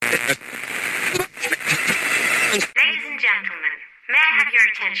Ladies and gentlemen, may I have your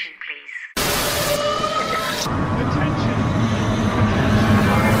attention, please?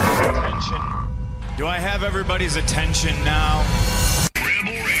 Attention. Do I have everybody's attention now?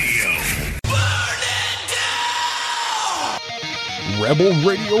 Rebel Radio. Burn it down! Rebel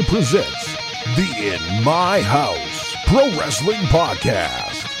Radio presents the In My House Pro Wrestling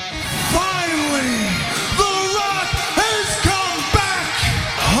Podcast. Finally, The Rock has come back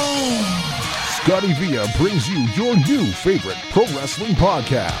home. ScottyVia brings you your new favorite pro wrestling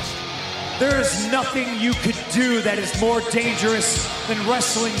podcast. There is nothing you could do that is more dangerous than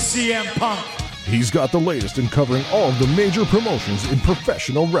wrestling CM Punk. He's got the latest in covering all of the major promotions in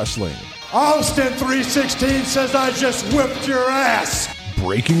professional wrestling. Austin 316 says I just whipped your ass.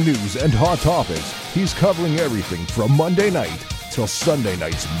 Breaking news and hot topics. He's covering everything from Monday night till Sunday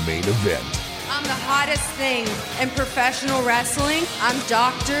night's main event. I'm the hottest thing in professional wrestling. I'm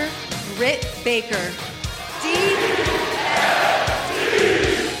Dr. Britt Baker.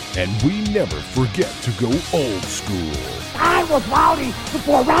 And we never forget to go old school. I was rowdy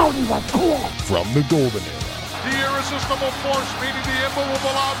before rowdy was cool. From the golden era. The irresistible force meeting the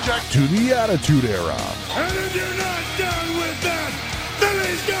immovable object. To the attitude era. And if you're not done with that, then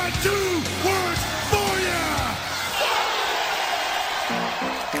he's got 2 words for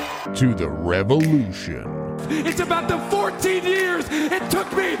you. To the revolution. It's about the 14 years it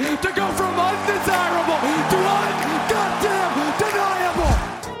took me to go from undesirable to un-goddamn deniable.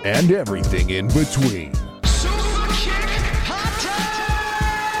 And everything in between.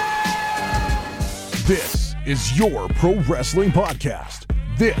 This is your pro wrestling podcast.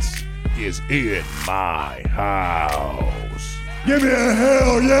 This is In My House. Give me a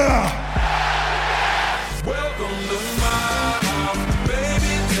hell yeah! Welcome to my house,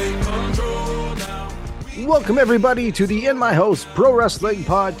 baby, take control now. Welcome everybody to the In My House Pro Wrestling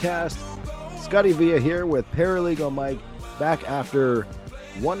Podcast. ScottyVia here with Paralegal Mike, back after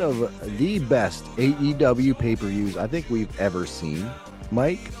one of the best AEW pay-per-views I think we've ever seen.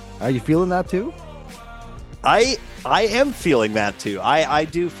 Mike, are you feeling that too? I am feeling that too. I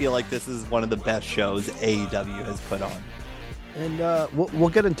do feel like this is one of the best shows AEW has put on. And we'll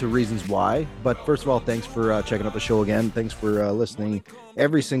get into reasons why. But first of all, thanks for checking out the show again. Thanks for listening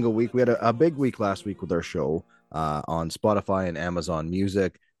every single week. We had a big week last week with our show on Spotify and Amazon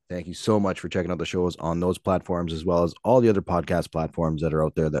Music. Thank you so much for checking out the shows on those platforms, as well as all the other podcast platforms that are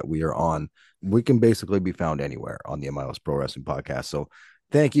out there that we are on. We can basically be found anywhere on the MLS Pro Wrestling Podcast. So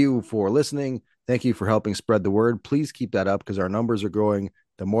thank you for listening. Thank you for helping spread the word. Please keep that up because our numbers are growing.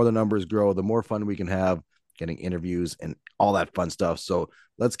 The more the numbers grow, the more fun we can have getting interviews and all that fun stuff. So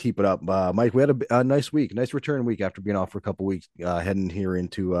let's keep it up. Mike, we had a nice week, nice return week after being off for a couple weeks, heading here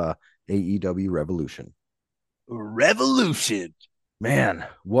into AEW Revolution. Revolution. Man,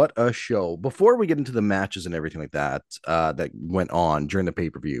 what a show. Before we get into the matches and everything like that, that went on during the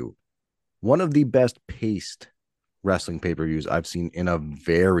pay-per-view, one of the best paced wrestling pay-per-views I've seen in a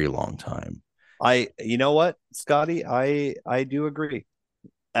very long time. You know what, Scotty? I do agree.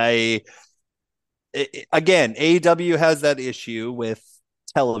 Again, AEW has that issue with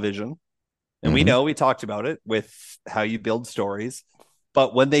television, and we know we talked about it with how you build stories,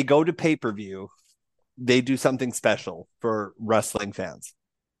 but when they go to pay-per-view, they do something special for wrestling fans.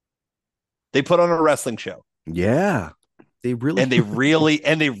 They put on a wrestling show. Yeah, they really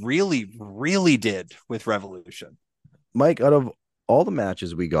did with Revolution. Mike, out of all the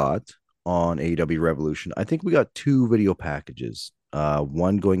matches we got on AEW Revolution, I think we got 2 video packages.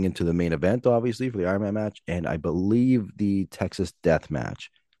 One going into the main event, obviously, for the Iron Man match, and I believe the Texas Death match.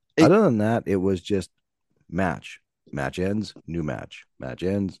 Other than that, it was just match ends, new match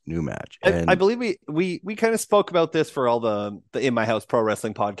ends, new match. And I believe we kind of spoke about this for all the In My House Pro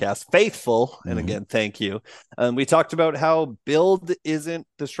Wrestling Podcast faithful, and again, thank you. We talked about how build isn't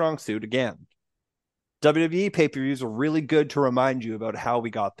the strong suit. Again, WWE pay-per-views are really good to remind you about how we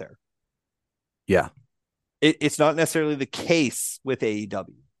got there. Yeah. It's not necessarily the case with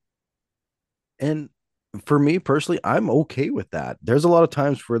AEW. And for me personally, I'm okay with that. There's a lot of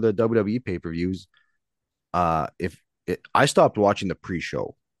times for the WWE pay-per-views, I stopped watching the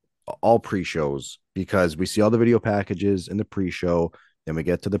pre-show, all pre-shows, because we see all the video packages in the pre-show, then we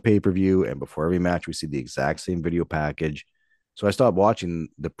get to the pay-per-view, and before every match, we see the exact same video package. So I stopped watching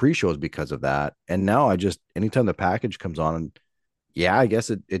the pre-shows because of that. And now anytime the package comes on, yeah, I guess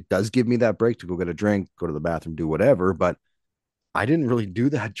it does give me that break to go get a drink, go to the bathroom, do whatever. But I didn't really do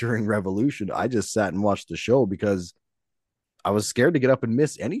that during Revolution. I just sat and watched the show because I was scared to get up and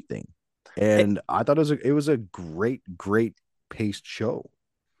miss anything. And I thought it was a great paced show.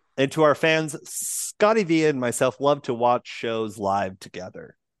 And to our fans, ScottyVia and myself love to watch shows live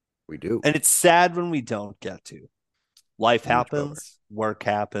together. We do. And it's sad when we don't get to. Life Huge happens, work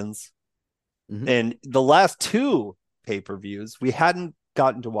happens. Mm-hmm. And the last 2 pay-per-views we hadn't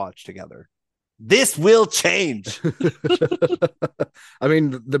gotten to watch together. This will change. I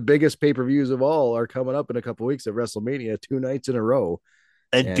mean, the biggest pay-per-views of all are coming up in a couple weeks at WrestleMania, 2 nights in a row.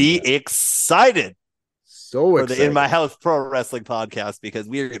 And be excited. So for excited. the In My House Pro Wrestling podcast, because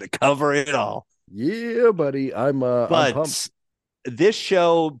we are going to cover it all. Yeah, buddy. I'm pumped. This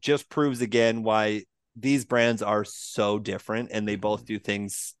show just proves again why these brands are so different, and they both do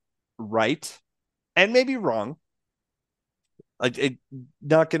things right and maybe wrong.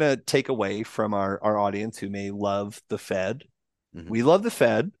 Not going to take away from our audience who may love the Fed. Mm-hmm. We love the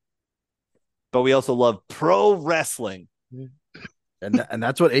Fed, but we also love pro wrestling. And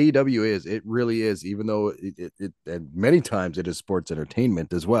that's what AEW is. It really is, even though it many times it is sports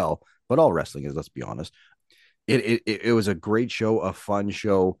entertainment as well. But all wrestling is, let's be honest. It was a great show, a fun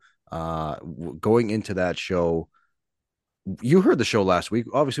show. Going into that show, you heard the show last week.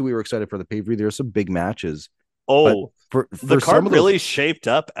 Obviously, we were excited for the pay-per-view. There are some big matches. Oh, for the card really shaped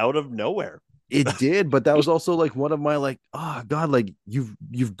up out of nowhere. It did, but that was also like one of my oh God, like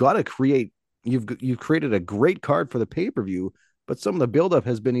you've got to create. You've created a great card for the pay-per-view, but some of the buildup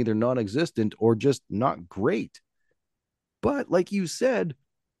has been either non-existent or just not great. But like you said,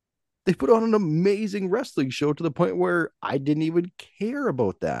 they put on an amazing wrestling show to the point where I didn't even care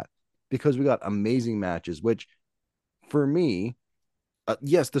about that because we got amazing matches, which for me,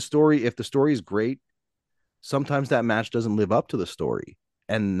 yes, if the story is great, sometimes that match doesn't live up to the story,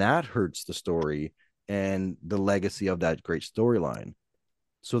 and that hurts the story and the legacy of that great storyline.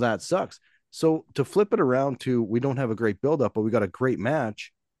 So that sucks. So to flip it around to, we don't have a great buildup, but we got a great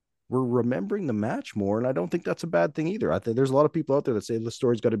match, we're remembering the match more. And I don't think that's a bad thing either. I think there's a lot of people out there that say the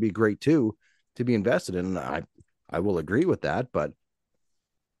story's got to be great too, to be invested in. And I will agree with that, but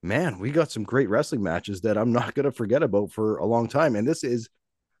man, we got some great wrestling matches that I'm not going to forget about for a long time. And this is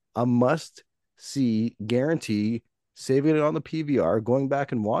a must see, guarantee, saving it on the PVR, going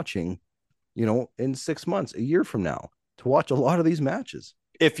back and watching, in 6 months, a year from now, to watch a lot of these matches.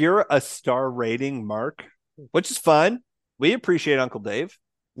 If you're a star rating mark, which is fun, we appreciate Uncle Dave.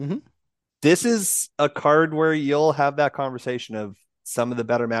 Mm-hmm. This is a card where you'll have that conversation of some of the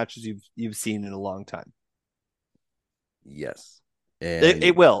better matches you've seen in a long time. Yes, and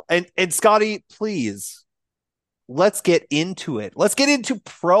it will. And Scotty, please, let's get into it. Let's get into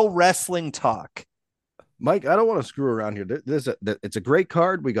pro wrestling talk. Mike, I don't want to screw around here. It's a great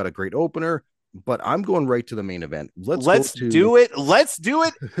card. We got a great opener. But I'm going right to the main event. Let's do it. Let's do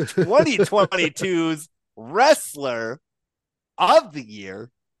it. 2022's Wrestler of the Year,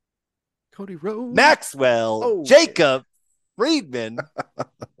 Cody Rhodes, Maxwell, Jacob Friedman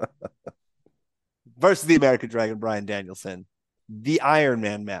versus the American Dragon, Bryan Danielson. The Iron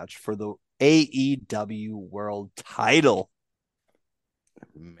Man match for the AEW World Title.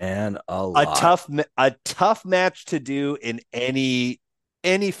 Man, a tough match to do in any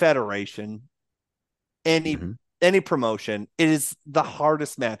federation. Any promotion. It is the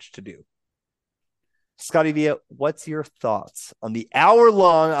hardest match to do. ScottyVia, what's your thoughts on the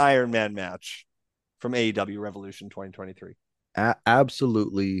hour-long Iron Man match from AEW Revolution 2023?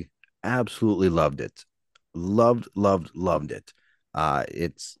 Absolutely loved it. Loved it.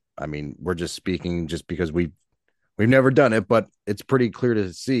 We're just speaking just because we've never done it, but it's pretty clear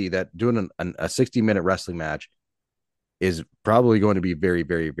to see that doing a 60-minute wrestling match is probably going to be very,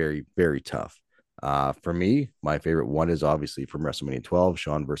 very, very, very tough. For me, my favorite one is obviously from WrestleMania 12,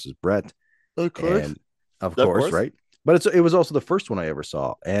 Shawn versus Brett. Of course. And of course, right? But it was also the first one I ever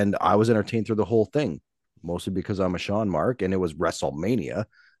saw, and I was entertained through the whole thing, mostly because I'm a Shawn mark, and it was WrestleMania.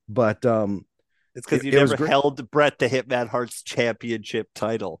 But it's because you never held Brett the Hitman Hart's championship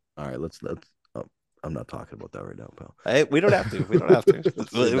title. All right, let's. I'm not talking about that right now, pal. Hey, we don't have to. We don't have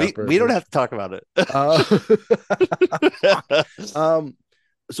to. we don't have to talk about it.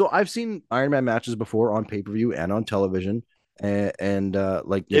 So I've seen Iron Man matches before on pay-per-view and on television, and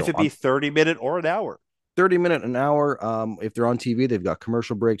if it be 30-minute or an hour, 30-minute, an hour. If they're on TV, they've got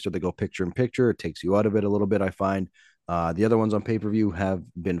commercial breaks or they go picture in picture. It takes you out of it a little bit, I find. The other ones on pay-per-view have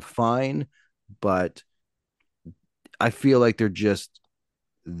been fine, but I feel like they're just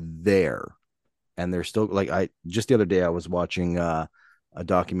there. And they're still just the other day I was watching a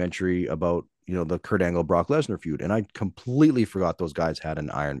documentary about, the Kurt Angle Brock Lesnar feud. And I completely forgot those guys had a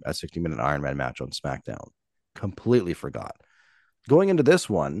 60-minute Iron Man match on SmackDown. Completely forgot. Going into this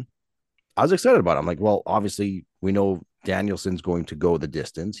one, I was excited about it. I'm like, well, obviously we know Danielson's going to go the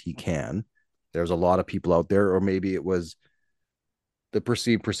distance. He can. There's a lot of people out there, or maybe it was the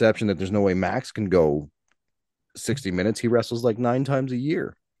perceived perception that there's no way Max can go 60 minutes. He wrestles like 9 times a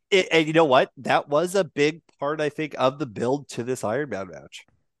year. And you know what? That was a big part, I think, of the build to this Iron Man match.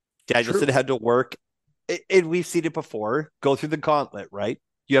 Danielson had to work, and we've seen it before, go through the gauntlet, right?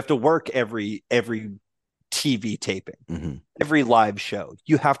 You have to work every TV taping, every live show.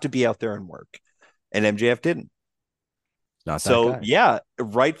 You have to be out there and work. And MJF didn't. Not so, that guy. Yeah,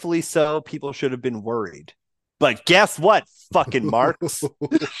 rightfully so. People should have been worried. But guess what, fucking Marks?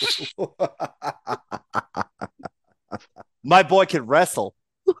 My boy can wrestle.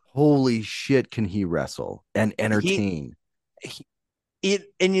 Holy shit, can he wrestle and entertain?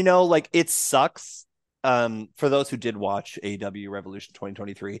 It sucks. For those who did watch AEW Revolution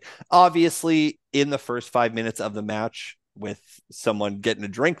 2023, obviously in the first 5 minutes of the match with someone getting a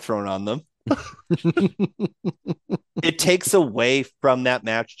drink thrown on them, it takes away from that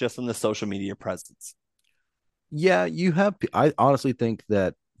match just from the social media presence. Yeah, I honestly think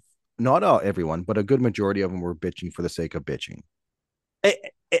that not everyone, but a good majority of them were bitching for the sake of bitching.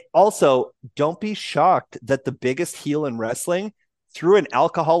 Also, don't be shocked that the biggest heel in wrestling threw an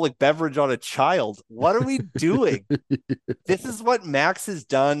alcoholic beverage on a child. What are we doing? This is what Max has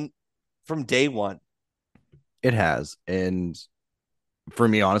done from day one. It has. And for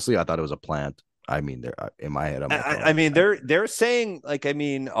me, honestly, I thought it was a plant. I mean, in my head, they're saying,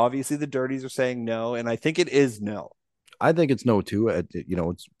 obviously the dirties are saying no, and I think it is no. I think it's no too. It's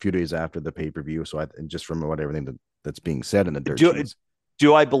a few days after the pay-per-view, so just from everything that's being said in the dirt.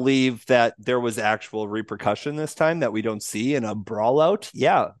 Do I believe that there was actual repercussion this time that we don't see in a brawl out?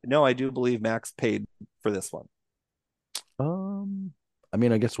 Yeah, no, I do believe Max paid for this one.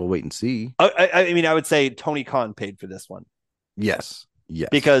 I guess we'll wait and see. I would say Tony Khan paid for this one. Yes.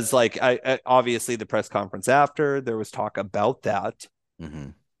 Because I obviously the press conference after there was talk about that,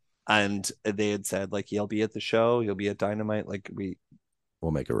 and they had said he'll be at the show, he'll be at Dynamite,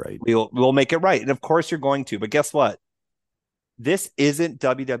 we'll make it right. We'll make it right, and of course you're going to. But guess what? This isn't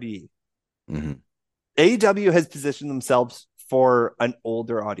WWE. AEW has positioned themselves for an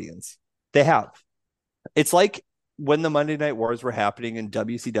older audience. They have. It's like when the Monday Night Wars were happening and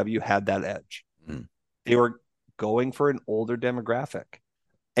WCW had that edge. They were going for an older demographic.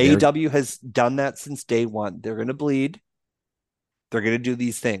 AEW has done that since day one. They're going to bleed. They're going to do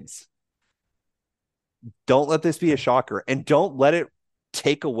these things. Don't let this be a shocker, and don't let it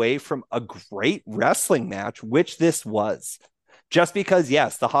take away from a great wrestling match, which this was. Just because,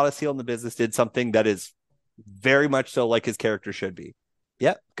 yes, the hottest heel in the business did something that is very much so like his character should be.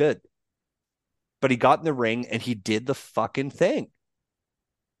 Yeah, good. But he got in the ring and he did the fucking thing.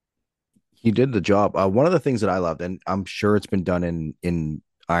 He did the job. One of the things that I loved, and I'm sure it's been done in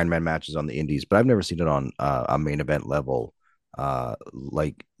Iron Man matches on the indies, but I've never seen it on a main event level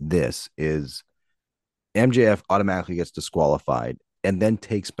like this, is MJF automatically gets disqualified and then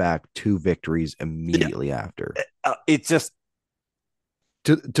takes back 2 victories immediately after. It's just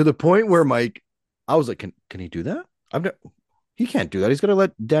to the point where, Mike, I was like, can he do that? He can't do that. He's gonna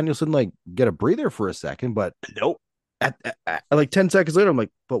let Danielson get a breather for a second, but nope. At 10 seconds later, I'm like,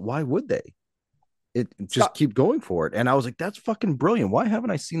 but why would they? Just keep going for it. And I was like, that's fucking brilliant. Why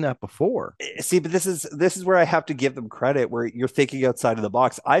haven't I seen that before? See, but this is where I have to give them credit, where you're thinking outside of the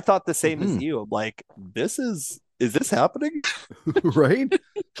box. I thought the same as you. I'm like, is this happening? Right?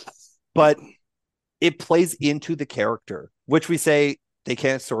 But it plays into the character, which we say they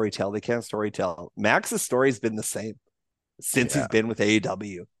can't storytell. They can't storytell. Max's story's been the same since he's been with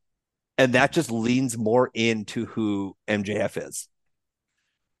AEW. And that just leans more into who MJF is.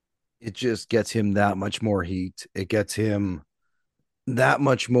 It just gets him that much more heat. It gets him that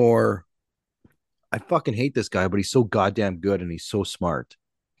much more. I fucking hate this guy, but he's so goddamn good and he's so smart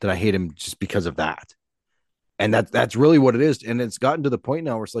that I hate him just because of that. And that's really what it is. And it's gotten to the point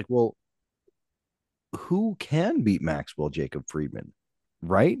now where it's like, well, who can beat Maxwell Jacob Friedman?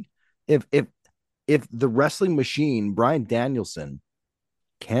 Right? If the wrestling machine, Bryan Danielson,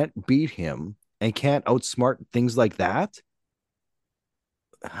 can't beat him and can't outsmart things like that,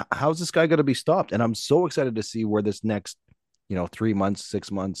 how's this guy going to be stopped? And I'm so excited to see where this next 3 months,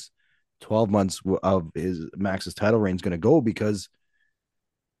 6 months, 12 months of Max's title reign is going to go, because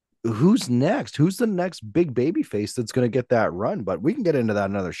who's next? Who's the next big baby face that's going to get that run? But we can get into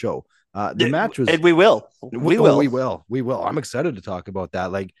that another show. The match was, and we will. I'm excited to talk about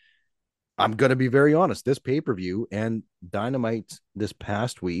that. I'm going to be very honest. This pay-per-view and Dynamite this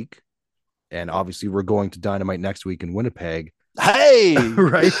past week, and obviously we're going to Dynamite next week in Winnipeg. Hey,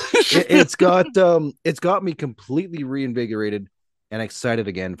 right? It's got me completely reinvigorated and excited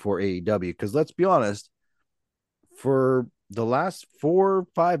again for AEW. Because let's be honest, for the last 4 or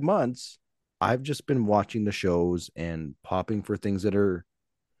 5 months, I've just been watching the shows and popping for things that are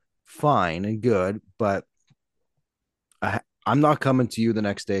fine and good, but I'm not coming to you the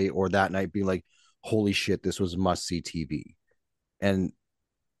next day or that night being like, holy shit, this was must see TV. And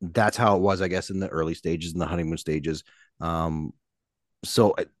that's how it was, I guess, in the early stages, in the honeymoon stages.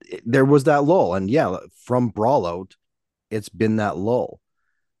 So there was that lull, and yeah, from Brawl Out, it's been that lull.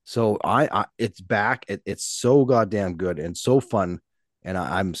 So it's back. It's so goddamn good and so fun, and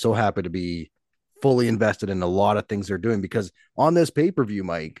I'm so happy to be fully invested in a lot of things they're doing, because on this pay-per-view,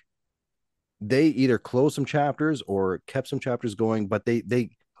 Mike, they either closed some chapters or kept some chapters going, but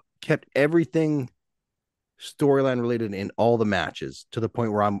they kept everything storyline related in all the matches, to the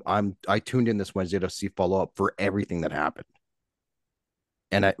point where I tuned in this Wednesday to see follow up for everything that happened.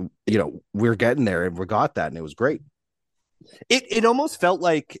 And we're getting there, and we got that, and it was great. It almost felt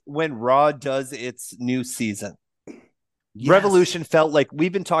like when Raw does its new season, Yes. Revolution felt like,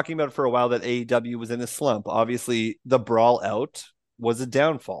 we've been talking about it for a while, that AEW was in a slump. Obviously, the Brawl Out was a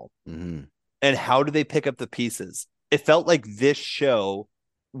downfall. Mm-hmm. And how do they pick up the pieces? It felt like this show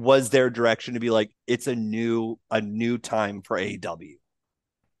was their direction to be like, it's a new time for AEW.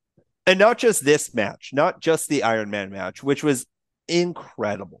 And not just this match, not just the Iron Man match, which was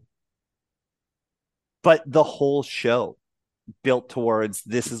incredible, but the whole show built towards,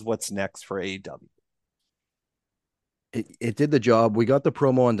 this is what's next for AEW. It did the job. We got the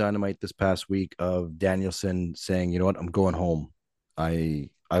promo on Dynamite this past week of Danielson saying, you know what, I'm going home. I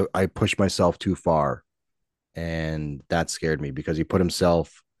pushed myself too far. And that scared me, because he put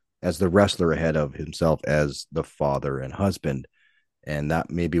himself as the wrestler ahead of himself as the father and husband. And that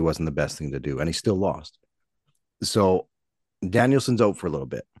maybe wasn't the best thing to do. And he still lost. So Danielson's out for a little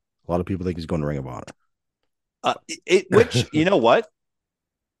bit. A lot of people think he's going to Ring of Honor. Which, you know what?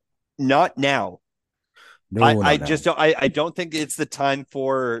 Not now. No, I just don't. I don't think it's the time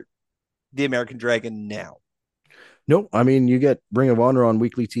for the American Dragon now. No, I mean, you get Ring of Honor on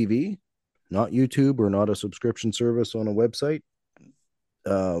weekly TV, not YouTube or not a subscription service on a website.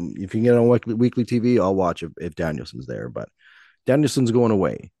 If you can get it on weekly TV, I'll watch if Danielson's there. But Danielson's going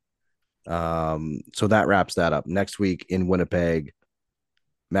away. So that wraps that up. Next week in Winnipeg,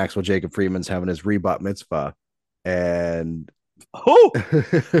 Maxwell Jacob Friedman's having his rebut mitzvah, and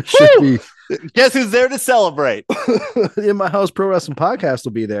guess who's there to celebrate? In My House Pro Wrestling Podcast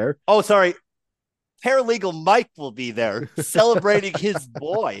will be there. Oh, sorry. Paralegal Mike will be there celebrating his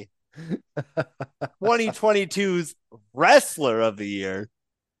boy. 2022's Wrestler of the Year,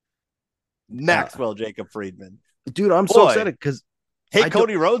 Maxwell Jacob Friedman. Dude, I'm so excited because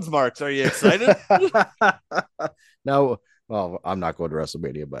Cody Rhodes marks. Are you excited? No, well, I'm not going to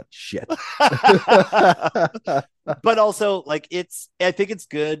WrestleMania, but shit. But also, like, I think it's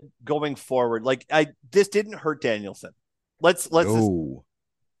good going forward. Like, this didn't hurt Danielson. Let's just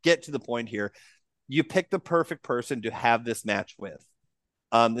get to the point here. You picked the perfect person to have this match with.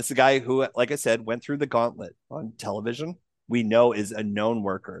 This is a guy who, like I said, went through the gauntlet on television. We know is a known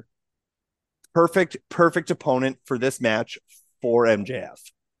worker. Perfect opponent for this match for MJF.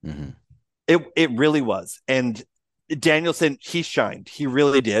 Mm-hmm. It really was. And Danielson, he shined. He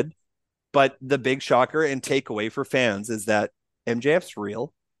really did. But the big shocker and takeaway for fans is that MJF's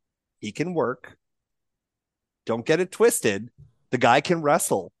real. He can work. Don't get it twisted. The guy can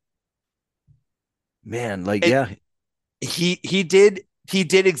wrestle. Man, like, he did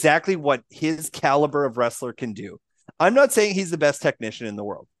exactly what his caliber of wrestler can do. I'm not saying he's the best technician in the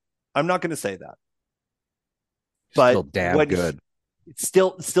world. I'm not going to say that. But still damn good.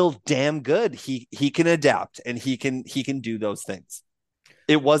 Still damn good. He can adapt, and he can do those things.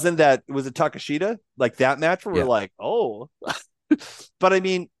 It wasn't that it was a Takashita like that match where we're like, oh, but I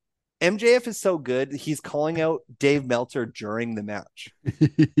mean, MJF is so good. He's calling out Dave Meltzer during the match.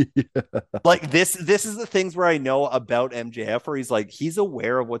 Like this is the things where I know about MJF, where he's like, he's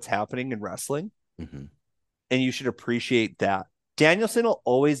aware of what's happening in wrestling, mm-hmm. and you should appreciate that. Danielson will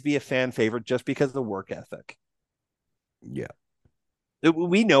always be a fan favorite just because of the work ethic. Yeah.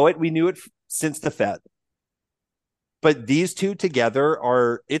 We know it. We knew it since the Fed. But these two together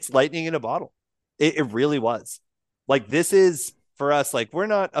it's lightning in a bottle. It really was. Like, this is, for us, like, we're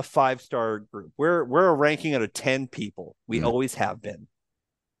not a 5-star group. We're a ranking out of 10 people. We always have been.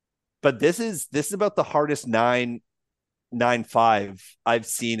 But this is about the hardest 9-5 I've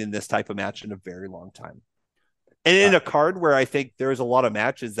seen in this type of match in a very long time. And in a card where I think there's a lot of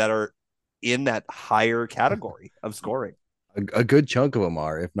matches that are in that higher category of scoring. A good chunk of them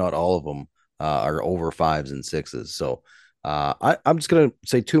are, if not all of them, are over 5s and 6s. So I'm just going to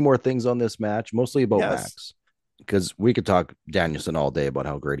say 2 more things on this match, mostly about Max, because we could talk Danielson all day about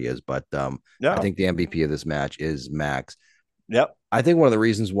how great he is. But I think the MVP of this match is Max. Yep. I think one of the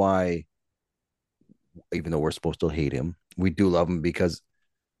reasons why, even though we're supposed to hate him, we do love him, because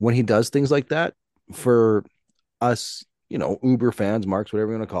when he does things like that, for us Uber fans, Marks,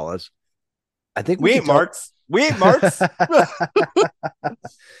 whatever you want to call us. I think we ain't Marks. We ain't Marks.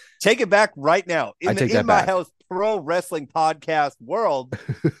 Take it back right now. In my house pro wrestling podcast world,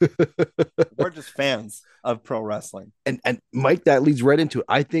 we're just fans of pro wrestling. And Mike, that leads right into it.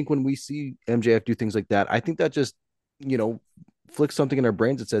 I think when we see MJF do things like that, I think that just, flicks something in our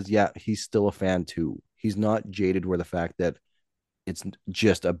brains that says, yeah, he's still a fan too. He's not jaded where the fact that it's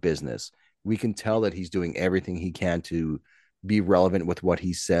just a business. We can tell that he's doing everything he can to be relevant with what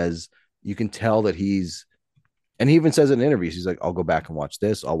he says. You can tell that and he even says in interviews, he's like, I'll go back and watch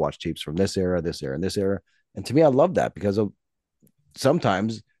this. I'll watch tapes from this era, and this era. And to me, I love that because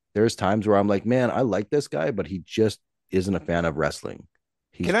sometimes there's times where I'm like, man, I like this guy, but he just isn't a fan of wrestling.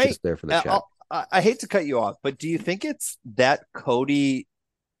 He's just there for the chat. I hate to cut you off, but do you think it's that Cody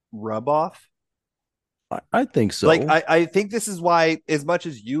rub off? I think so. I think this is why, as much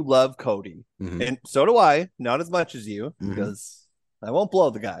as you love Cody, and so do I, not as much as you, because I won't blow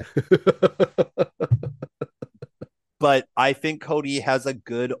the guy. But I think Cody has a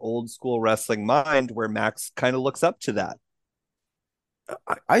good old school wrestling mind where Max kind of looks up to that.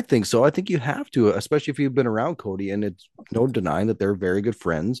 I think so. I think you have to, especially if you've been around Cody, and it's no denying that they're very good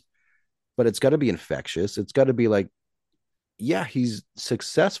friends, but it's got to be infectious. It's got to be like, yeah, he's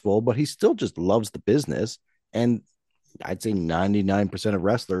successful, but he still just loves the business. And I'd say 99% of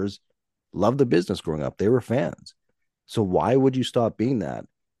wrestlers love the business growing up. They were fans. So why would you stop being that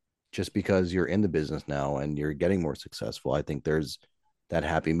just because you're in the business now and you're getting more successful? I think there's that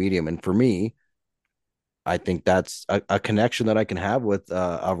happy medium. And for me, I think that's a connection that I can have with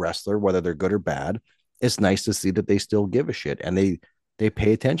a wrestler, whether they're good or bad. It's nice to see that they still give a shit and they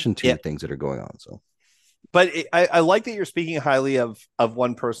pay attention to things that are going on. So, but I like that you're speaking highly of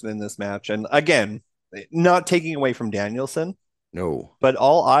one person in this match. And again, not taking away from Danielson. No, but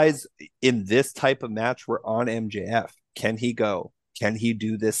all eyes in this type of match were on MJF. Can he go? Can he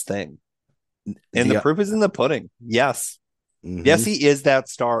do this thing? And the proof is in the pudding. Yes. Yes, he is that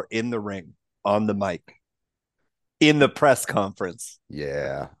star in the ring, on the mic, in the press conference.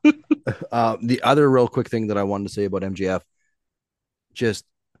 Yeah. The other real quick thing that I wanted to say about MJF, just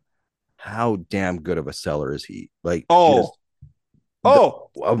how damn good of a seller is he? Like, I'm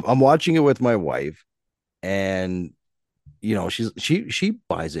watching it with my wife, and she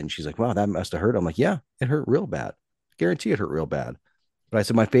buys it, and she's like, wow, that must have hurt. I'm like, yeah, it hurt real bad. Guarantee it hurt real bad. But I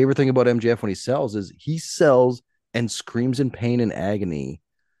said, my favorite thing about MJF when he sells is he sells and screams in pain and agony,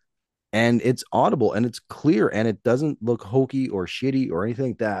 and it's audible and it's clear and it doesn't look hokey or shitty or anything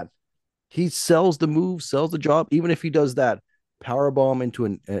like that. He sells the move, sells the job. Even if he does that power bomb into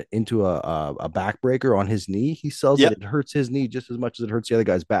a backbreaker on his knee, he sells it. It hurts his knee just as much as it hurts the other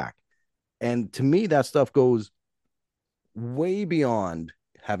guy's back. And to me, that stuff goes way beyond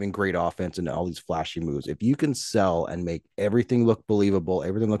having great offense and all these flashy moves. If you can sell and make everything look believable,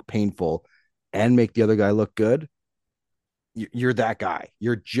 everything look painful, and make the other guy look good, you're that guy.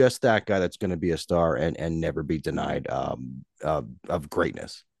 You're just that guy that's going to be a star and never be denied of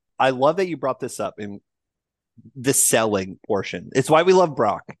greatness. I love that you brought this up in the selling portion. It's why we love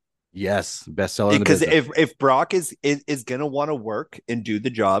Brock. Yes, best seller. Because if Brock is going to want to work and do the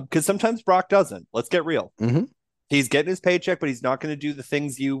job, because sometimes Brock doesn't. Let's get real. He's getting his paycheck, but he's not going to do the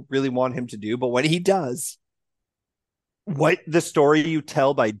things you really want him to do. But when he does, what the story you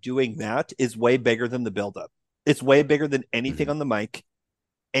tell by doing that is way bigger than the buildup. It's way bigger than anything on the mic,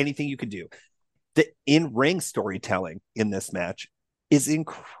 anything you could do. The in-ring storytelling in this match is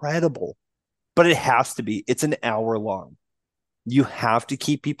incredible, but it has to be. It's an hour long. You have to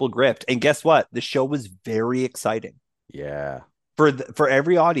keep people gripped. And guess what? The show was very exciting. Yeah. For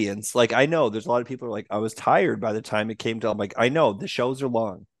every audience, like, I know there's a lot of people who are like, I was tired by the time it came to, I'm like, I know the shows are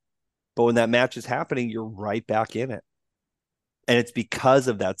long, but when that match is happening, you're right back in it. And it's because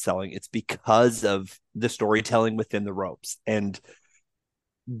of that selling. It's because of the storytelling within the ropes. And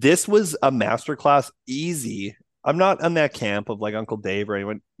this was a masterclass. Easy. I'm not on that camp of like Uncle Dave or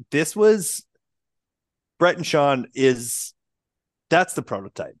anyone. This was Brett and Sean that's the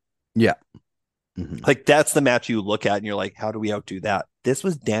prototype. Yeah. Like, that's the match you look at and you're like, how do we outdo that? This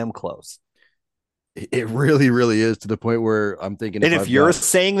was damn close. It really, really is, to the point where I'm thinking. And if you're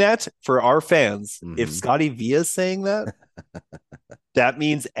saying that for our fans, if ScottyVia is saying that, that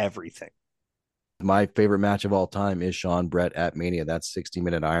means everything. My favorite match of all time is Sean Brett at Mania. That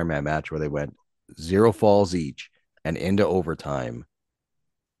 60-minute Iron Man match where they went 0 falls each and into overtime.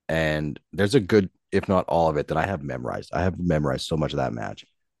 And there's a good, if not all of it, that I have memorized. I have memorized so much of that match.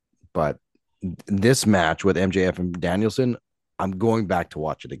 But this match with MJF and Danielson, I'm going back to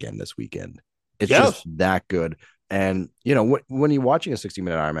watch it again this weekend. It's just that good. And, when you're watching a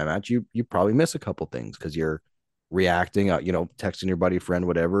 60-minute Iron Man match, you probably miss a couple things because you're reacting, texting your buddy, friend,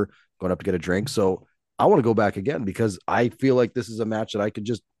 whatever, going up to get a drink. So I want to go back again because I feel like this is a match that I could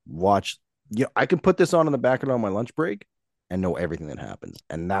just watch. I can put this on in the background on my lunch break and know everything that happens.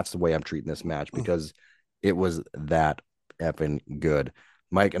 And that's the way I'm treating this match because it was that effing good.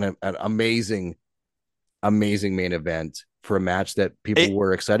 Mike, an amazing main event for a match that people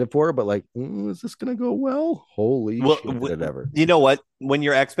were excited for, but like, is this going to go well? Holy shit, did it ever. You know what? When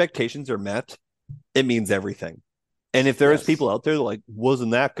your expectations are met, it means everything. And if there's people out there that like,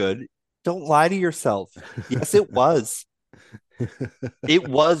 wasn't that good? Don't lie to yourself. Yes, it was. It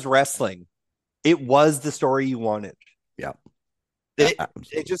was wrestling. It was the story you wanted. Yeah.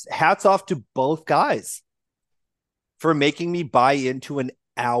 It just hats off to both guys for making me buy into an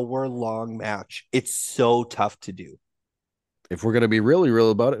hour-long match. It's so tough to do. If we're going to be really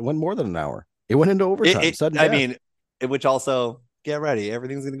real about it, it went more than an hour. It went into overtime. Which also, get ready.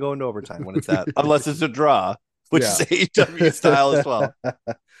 Everything's going to go into overtime when it's that. Unless it's a draw, which is AEW style as well.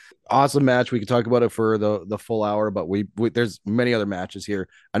 Awesome match. We could talk about it for the full hour, but we there's many other matches here.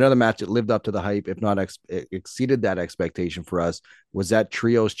 Another match that lived up to the hype, if not exceeded that expectation for us, was that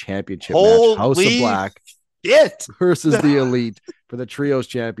Trios Championship match. House of Black versus the Elite for the Trios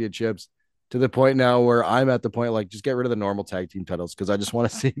Championships, to the point now where I'm at the point like, just get rid of the normal tag team titles because I just want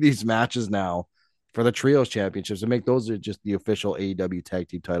to see these matches now for the Trios Championships and make those are just the official AEW tag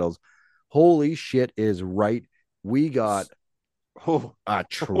team titles. Holy shit is right. We got a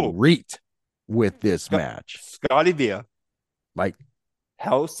treat with this match. ScottyVia, Mike,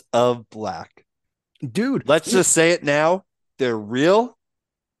 House of Black, dude. Let's just say it now. They're real.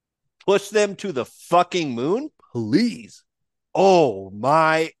 Push them to the fucking moon, please. Oh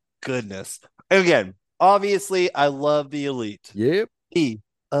my goodness! Again, obviously, I love the Elite. Yep, the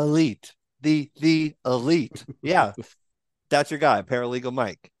Elite, the Elite. Yeah, that's your guy, Paralegal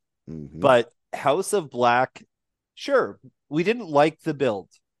Mike. Mm-hmm. But House of Black, sure. We didn't like the build.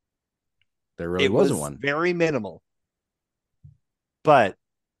 There really wasn't one. Very minimal. But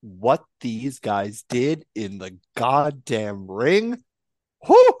what these guys did in the goddamn ring.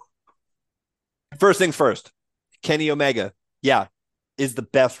 Whoo! First things first. Kenny Omega, is the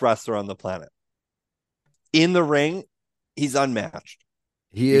best wrestler on the planet. In the ring, he's unmatched.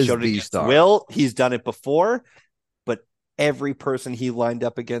 He is the star. Will, he's done it before, but every person he lined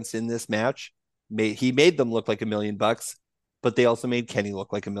up against in this match, he made them look like $1 million. But they also made Kenny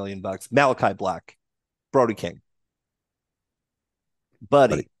look like $1 million. Malachi Black, Brody King,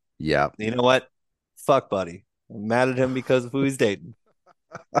 Buddy. Yeah. You know what? Fuck Buddy. I'm mad at him because of who he's dating.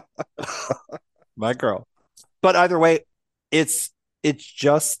 My girl. But either way, it's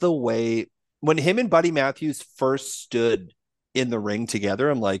just the way when him and Buddy Matthews first stood in the ring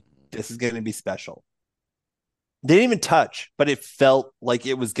together, I'm like, this is going to be special. They didn't even touch, but it felt like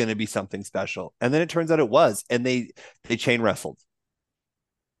it was going to be something special. And then it turns out it was. And they chain wrestled.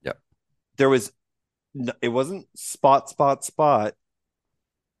 Yep. It wasn't spot.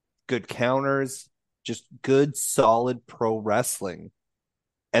 Good counters, just good, solid pro wrestling.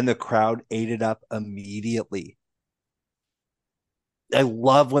 And the crowd ate it up immediately. I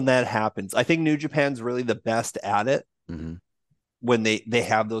love when that happens. I think New Japan's really the best at it. Mm-hmm. When they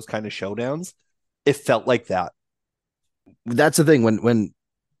have those kind of showdowns. It felt like that. That's the thing. When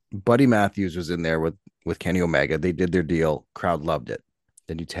Buddy Matthews was in there with Kenny Omega, they did their deal. Crowd loved it.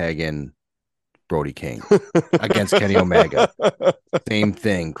 Then you tag in Brody King against Kenny Omega. Same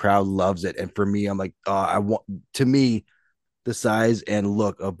thing. Crowd loves it. And for me, I'm like, to me, the size and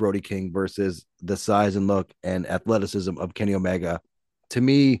look of Brody King versus the size and look and athleticism of Kenny Omega. To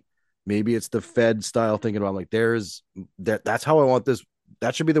me, maybe it's the Fed style thinking about like, that's how I want this.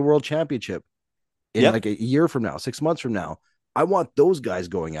 That should be the world championship. In like a year from now, 6 months from now, I want those guys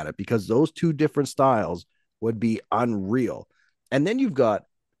going at it because those two different styles would be unreal. And then you've got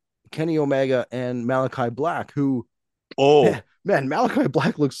Kenny Omega and Malachi Black, who, man, Malachi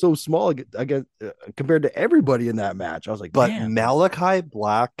Black looks so small again compared to everybody in that match. I was like, but Malachi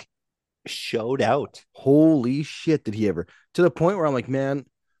Black showed out. Holy shit, did he ever? To the point where I'm like, man,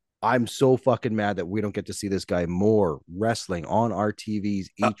 I'm so fucking mad that we don't get to see this guy more wrestling on our TVs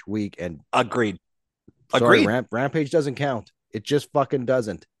each week. And agreed. Sorry, Rampage doesn't count. It just fucking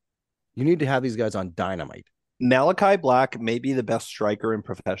doesn't. You need to have these guys on Dynamite. Malachi Black may be the best striker in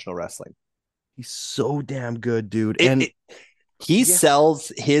professional wrestling. He's so damn good, dude. He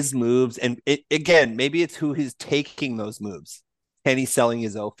sells his moves. And again, maybe it's who is taking those moves. Kenny selling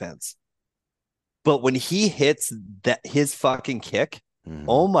his offense. But when he hits his fucking kick,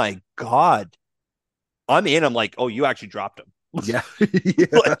 oh my God. I'm in. I'm like, oh, you actually dropped him. Yeah.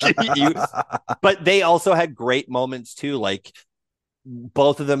 But they also had great moments too, like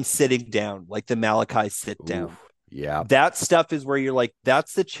both of them sitting down, like the Malachi sit down. Yeah. That stuff is where you're like,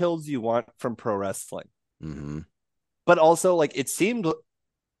 that's the chills you want from pro wrestling. Mm-hmm. But also, like, it seemed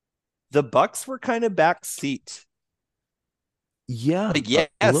the Bucks were kind of backseat. Yeah. Like, yes,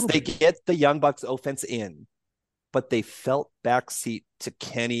 they get the Young Bucks offense in, but they felt backseat to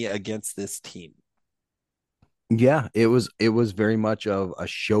Kenny against this team. Yeah, it was very much of a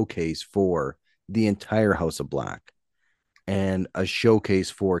showcase for the entire House of Black and a showcase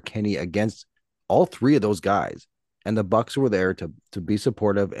for Kenny against all three of those guys. And the Bucks were there to be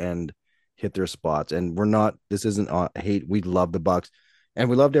supportive and hit their spots. And this isn't hate. We love the Bucks and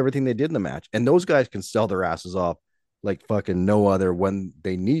we loved everything they did in the match. And those guys can sell their asses off like fucking no other when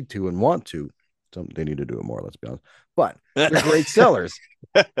they need to and want to. So they need to do it more, let's be honest. But they're great sellers.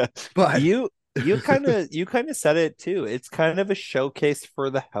 But you kind of said it too. It's kind of a showcase for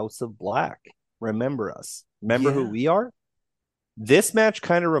the House of Black. Remember us. Remember who we are? This match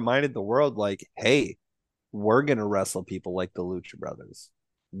kind of reminded the world, like, hey, we're going to wrestle people like the Lucha Brothers.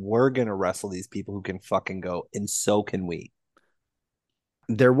 We're going to wrestle these people who can fucking go, and so can we.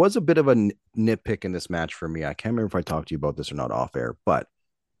 There was a bit of a nitpick in this match for me. I can't remember if I talked to you about this or not off air, but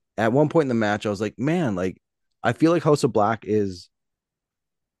at one point in the match, I was like, man, like, I feel like House of Black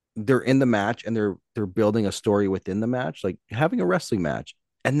they're in the match and they're building a story within the match, like having a wrestling match.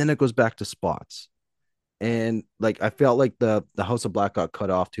 And then it goes back to spots. And like, I felt like the House of Black got cut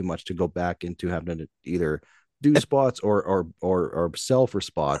off too much to go back into having to either do spots or sell for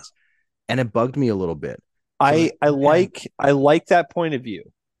spots. And it bugged me a little bit. I like that point of view.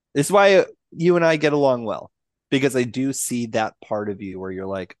 This is why you and I get along well, because I do see that part of you where you're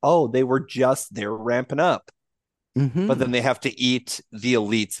like, oh, they're ramping up, but then they have to eat the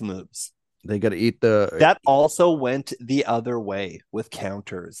Elite's moves. They got to eat that also went the other way with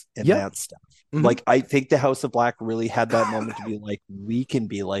counters and that stuff. Mm-hmm. Like, I think the House of Black really had that moment to be like, we can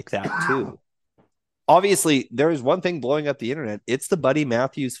be like that too. Obviously, there is one thing blowing up the internet. It's the Buddy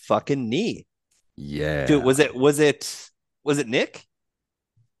Matthews fucking knee. Yeah. Dude, was it Nick?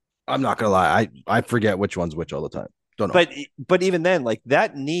 I'm not gonna lie. I forget which one's which all the time. Don't know. But even then, like,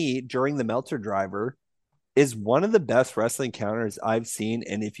 that knee during the Meltzer driver is one of the best wrestling counters I've seen.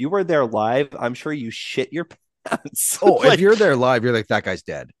 And if you were there live, I'm sure you shit your pants. Oh, like, if you're there live, you're like, that guy's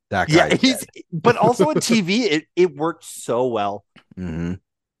dead. That guy's dead. But also on TV, it worked so well. Mm-hmm.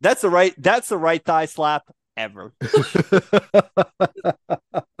 That's the right thigh slap ever.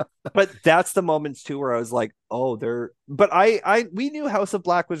 But that's the moments too where I was like, oh, we knew House of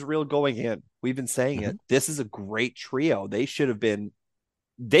Black was real going in. We've been saying it. This is a great trio. They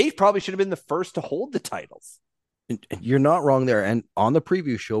probably should have been the first to hold the titles. You're not wrong there. And on the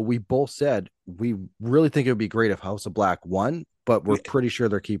preview show, we both said we really think it would be great if House of Black won, but we're pretty sure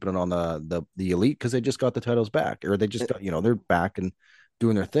they're keeping it on the Elite because they just got the titles back, or they just got, they're back and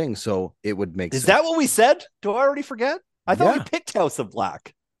doing their thing. So it would make sense. Is that what we said? Do I already forget? I thought we picked House of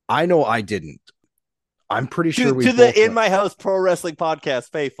Black. I know I didn't. I'm pretty sure we to the In My House Pro Wrestling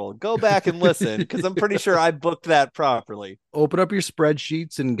Podcast faithful. Go back and listen, because I'm pretty sure I booked that properly. Open up your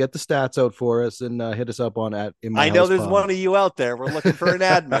spreadsheets and get the stats out for us, and hit us up on at In My House. I know there's one of you out there. We're looking for an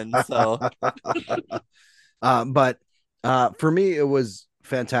admin. So, but for me, it was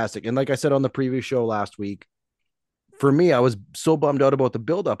fantastic. And like I said on the preview show last week, for me, I was so bummed out about the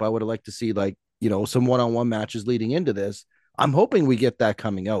buildup. I would have liked to see some one-on-one matches leading into this. I'm hoping we get that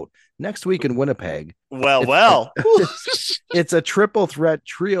coming out next week in Winnipeg. It's a triple threat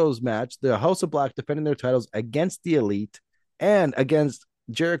trios match. The House of Black defending their titles against the Elite and against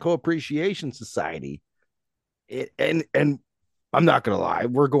Jericho Appreciation Society. And I'm not going to lie,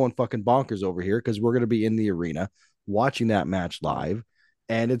 we're going fucking bonkers over here because we're going to be in the arena watching that match live.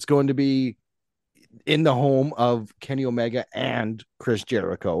 And it's going to be in the home of Kenny Omega and Chris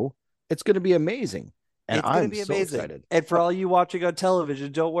Jericho. It's going to be amazing. And it's going to be so amazing. Excited. And for all you watching on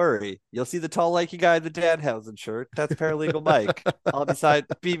television, don't worry. You'll see the tall, lanky guy in the Danhausen shirt. That's Paralegal Mike. I'll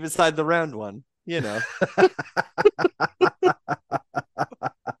be beside the round one,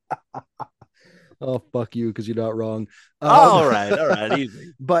 Oh, fuck you, because you're not wrong. All right,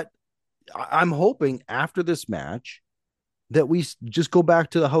 easy. But I'm hoping after this match that we just go back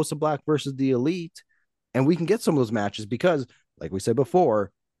to the House of Black versus the Elite, and we can get some of those matches because, like we said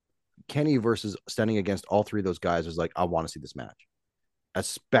before, Kenny versus standing against all three of those guys was like, I want to see this match,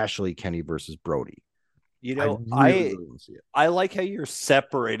 especially Kenny versus Brody. I like how you're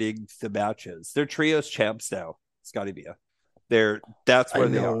separating the matches. They're trios champs now, ScottyVia. That's where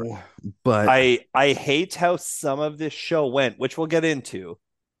they are. But I hate how some of this show went, which we'll get into.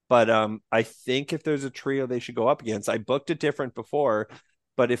 But I think if there's a trio they should go up against, I booked it different before.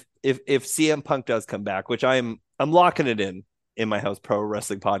 But if CM Punk does come back, which I'm locking it in My House Pro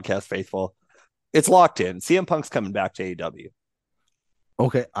Wrestling Podcast faithful, It's locked in. CM Punk's coming back to AEW.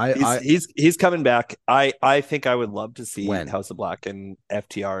 Okay, he's coming back. I think I would love to see When? House of Black and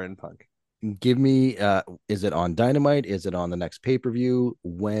FTR and Punk. Give me. Is it on Dynamite? Is it on the next pay-per-view?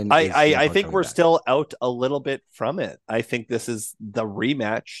 When? I think we're still out a little bit from it. I think this is the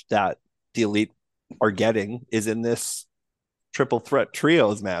rematch that the Elite are getting is in this triple threat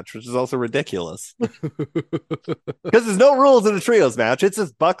trios match, which is also ridiculous because there's no rules in a trios match. It's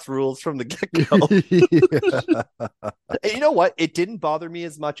just Bucks rules from the get-go. And you know what? It didn't bother me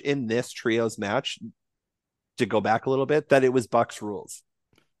as much in this trios match, to go back a little bit, that it was Bucks rules.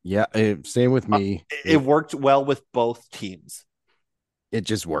 Yeah, same with me. It worked well with both teams. It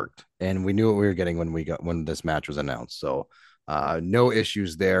just worked, and we knew what we were getting when this match was announced. So no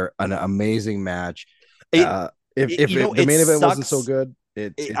issues there. An amazing match. If the main event wasn't so good,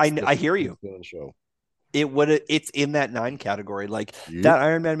 I hear you. Show. It's in that 9 category. Like that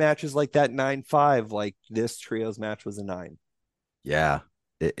Iron Man match is like that 9-5. Like this trios match was a 9. Yeah,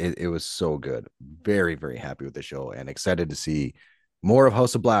 it was so good. Very, very happy with the show and excited to see more of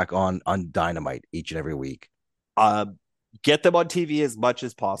House of Black on Dynamite each and every week. Get them on TV as much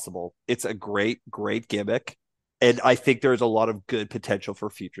as possible. It's a great gimmick. And I think there's a lot of good potential for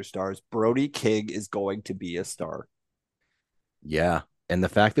future stars. Brody King is going to be a star. Yeah. And the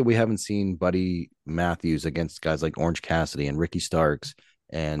fact that we haven't seen Buddy Matthews against guys like Orange Cassidy and Ricky Starks.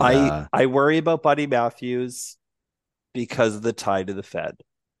 And I worry about Buddy Matthews because of the tie to the Fed.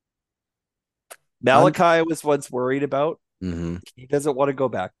 Malachi I was once worried about. Mm-hmm. He doesn't want to go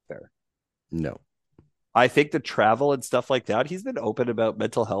back there. No. I think the travel and stuff like that, he's been open about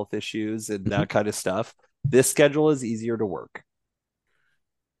mental health issues and that kind of stuff. This schedule is easier to work.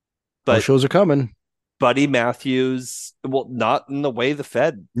 But those shows are coming. Buddy Matthews, well, not in the way the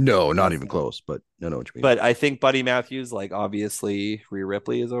Fed. No, not even close, but I know what you mean. But I think Buddy Matthews, like obviously Rhea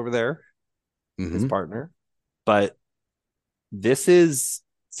Ripley is over there, his partner. But it's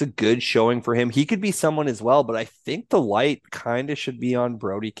a good showing for him. He could be someone as well, but I think the light kind of should be on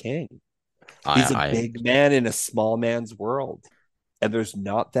Brody King. He's a big man in a small man's world, and there's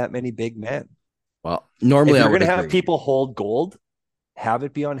not that many big men. Well, normally if you're going to have people hold gold, have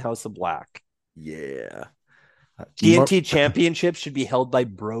it be on House of Black. Yeah. TNT Championship should be held by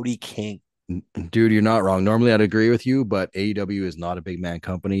Brody King. Dude, you're not wrong. Normally I'd agree with you, but AEW is not a big man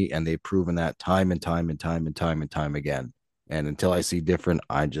company, and they've proven that time and time again. And until I see different,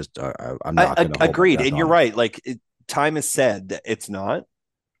 I'm not going to. Agreed. And you're right. Like time has said that it's not,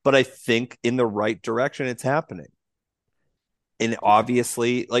 but I think in the right direction, it's happening. And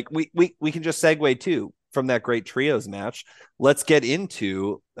obviously, like we can just segue too from that great trios match. Let's get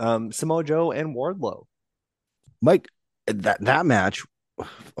into Samoa Joe and Wardlow. Mike, that match.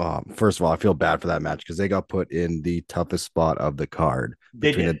 First of all, I feel bad for that match because they got put in the toughest spot of the card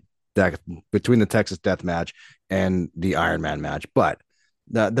between the Texas Death Match and the Iron Man match. But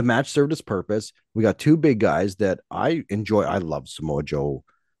the match served its purpose. We got two big guys that I enjoy. I love Samoa Joe.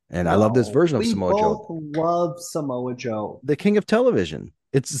 And I love this version of Samoa Joe. We both love Samoa Joe. The King of Television.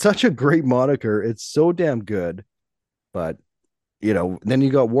 It's such a great moniker. It's so damn good. But, then you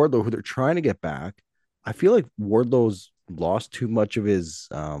got Wardlow, who they're trying to get back. I feel like Wardlow's lost too much of his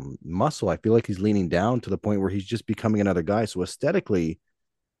muscle. I feel like he's leaning down to the point where he's just becoming another guy. So aesthetically,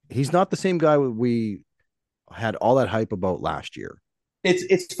 he's not the same guy we had all that hype about last year.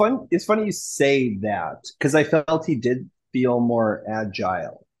 It's fun. It's funny you say that because I felt he did feel more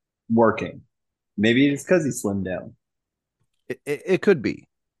agile working. Maybe it's because he slimmed down. It could be,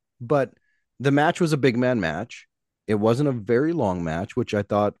 but the match was a big man match. It wasn't a very long match, which I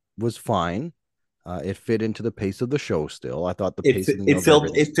thought was fine. It fit into the pace of the show. Still, I thought it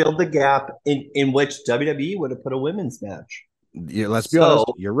filled the gap in which WWE would have put a women's match. Yeah, let's be honest.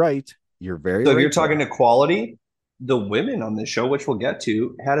 You're right. You're very. So right if you're talking equality, the women on this show, which we'll get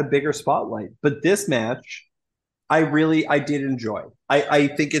to, had a bigger spotlight. But this match, I did enjoy. I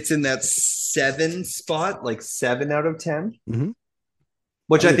think it's in that 7 spot, like 7 out of 10,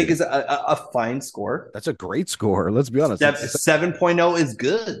 which I think is a fine score. That's a great score. Let's be honest. 7.0 is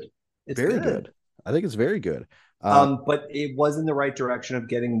good. It's very good. I think it's very good. But it was in the right direction of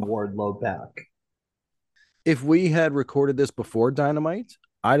getting Wardlow back. If we had recorded this before Dynamite,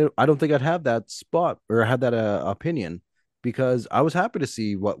 I don't think I'd have that spot or have that opinion, because I was happy to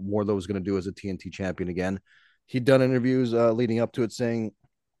see what Wardlow was going to do as a TNT champion again. He'd done interviews leading up to it saying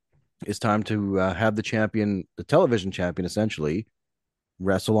it's time to have the television champion, essentially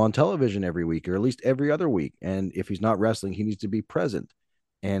wrestle on television every week, or at least every other week. And if he's not wrestling, he needs to be present.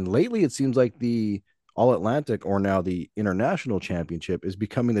 And lately it seems like the All Atlantic, or now the International Championship, is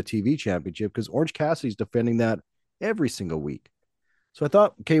becoming the TV championship, because Orange Cassidy's defending that every single week. So I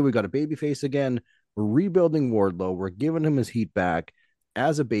thought, okay, we got a babyface again. We're rebuilding Wardlow. We're giving him his heat back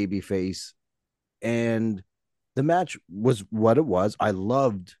as a babyface. And the match was what it was. I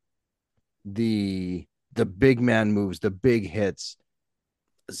loved the big man moves, the big hits.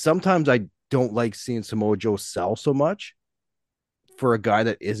 Sometimes I don't like seeing Samoa Joe sell so much for a guy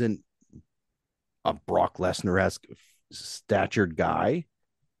that isn't a Brock Lesnar-esque statured guy,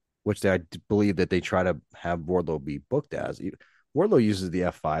 which I believe that they try to have Wardlow be booked as. Wardlow uses the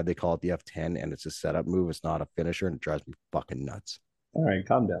F5. They call it the F10, and it's a setup move. It's not a finisher, and it drives me fucking nuts. All right,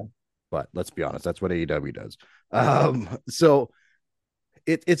 calm down. But let's be honest, that's what AEW does. So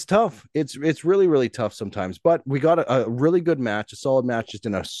it's tough. It's really, really tough sometimes. But we got a really good match, a solid match, just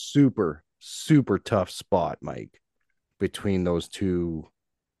in a super, super tough spot, Mike, between those two,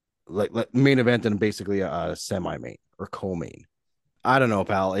 like main event and basically a semi-main or co-main. I don't know,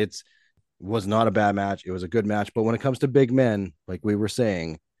 pal. It was not a bad match. It was a good match. But when it comes to big men, like we were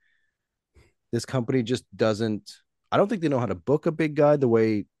saying, this company just doesn't. I don't think they know how to book a big guy the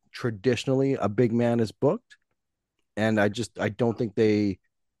way traditionally a big man is booked. And I don't think they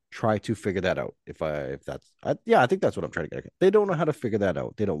try to figure that out. I think that's what I'm trying to get at. They don't know how to figure that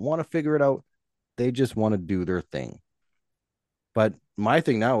out. They don't want to figure it out. They just want to do their thing. But my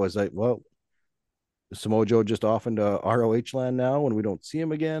thing now is like, well, is Samoa Joe just off into ROH land now when we don't see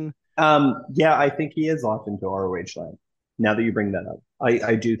him again? Yeah, I think he is off into ROH land. Now that you bring that up,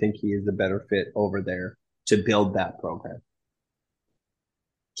 I do think he is a better fit over there to build that program.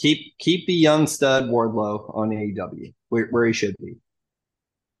 Keep the young stud Wardlow on AEW where he should be.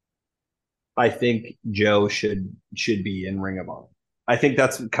 I think Joe should be in Ring of Honor. I think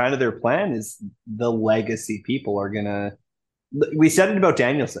that's kind of their plan. Is the legacy people are gonna. We said it about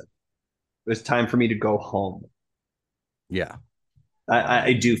Danielson. It was time for me to go home. Yeah,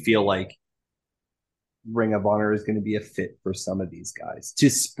 I do feel like Ring of Honor is going to be a fit for some of these guys to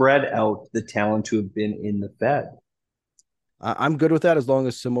spread out the talent who have been in the Fed. I'm good with that as long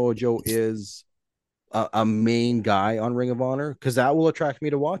as Samoa Joe is a main guy on Ring of Honor, because that will attract me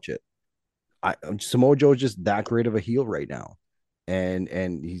to watch it. Samoa Joe is just that great of a heel right now, and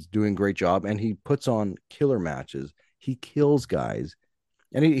he's doing a great job, and he puts on killer matches. He kills guys,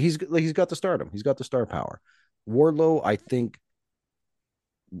 and he's got the stardom. He's got the star power. Wardlow, I think,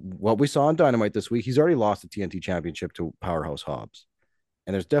 what we saw on Dynamite this week, he's already lost the TNT Championship to Powerhouse Hobbs,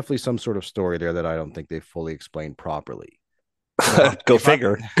 and there's definitely some sort of story there that I don't think they fully explained properly. Go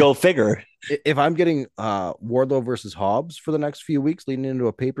figure. If I'm getting Wardlow versus Hobbs for the next few weeks leading into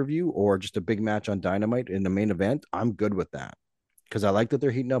a pay-per-view or just a big match on Dynamite in the main event, I'm good with that, because I like that they're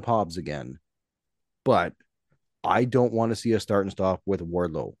heating up Hobbs again. But I don't want to see a start and stop with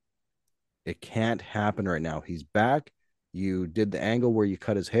Wardlow. It can't happen right now. He's back. You did the angle where you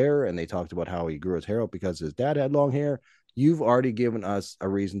cut his hair, and they talked about how he grew his hair out because his dad had long hair. You've already given us a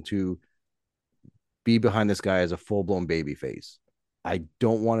reason to be behind this guy as a full-blown baby face. I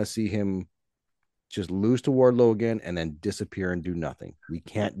don't want to see him just lose to Wardlow again and then disappear and do nothing. We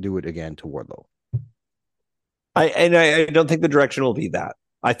can't do it again to Wardlow. I don't think the direction will be that.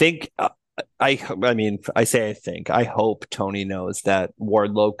 I think I hope Tony knows that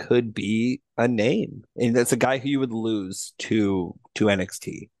Wardlow could be a name, and that's a guy who you would lose to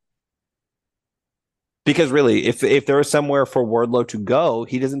NXT. Because really, if there was somewhere for Wardlow to go,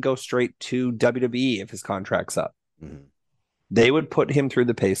 he doesn't go straight to WWE if his contract's up. Mm-hmm. They would put him through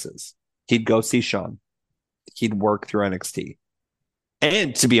the paces. He'd go see Sean. He'd work through NXT.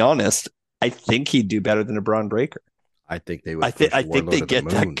 And to be honest, I think he'd do better than a Braun Breaker. I think they would. I think they get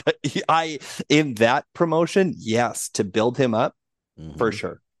that. In that promotion, yes, to build him up, for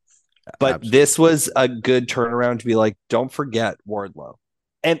sure. But absolutely. This was a good turnaround to be like, don't forget Wardlow.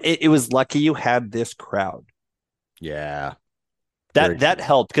 And it was lucky you had this crowd. Yeah. That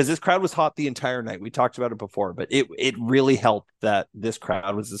helped, because this crowd was hot the entire night. We talked about it before, but it really helped that this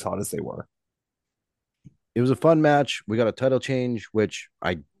crowd was as hot as they were. It was a fun match. We got a title change, which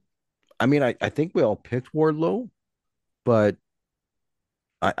I think we all picked Wardlow, but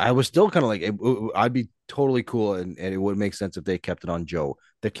I was still kind of like, I'd be totally cool, and it would make sense if they kept it on Joe.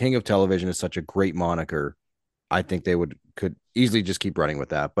 The King of Television is such a great moniker. I think they could easily just keep running with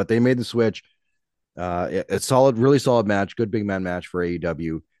that, but they made the switch. It's solid, really solid match, good big man match for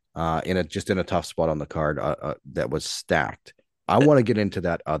AEW. In a tough spot on the card that was stacked. I want to get into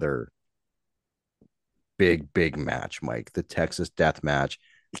that other big match, Mike, the Texas Death Match.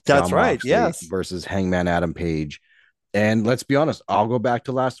 That's John right. Moxley yes, versus Hangman Adam Page. And let's be honest, I'll go back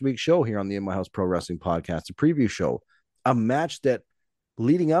to last week's show here on the In My House Pro Wrestling Podcast, a preview show, a match that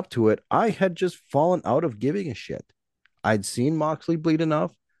leading up to it, I had just fallen out of giving a shit. I'd seen Moxley bleed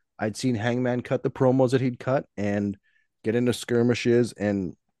enough. I'd seen Hangman cut the promos that he'd cut, and get into skirmishes,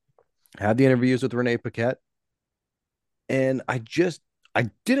 and had the interviews with Renee Paquette. And I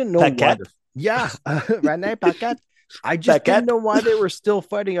didn't know Paquette? why. Yeah, Renee Paquette. I just didn't know why they were still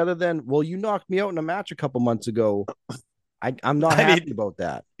fighting, other than, well, you knocked me out in a match a couple months ago. I'm not happy about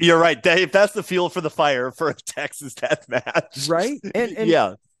that. You're right, Dave. That's the fuel for the fire for a Texas death match, right? And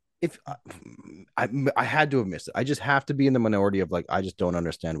yeah, if I had to have missed it, I just have to be in the minority of like, I just don't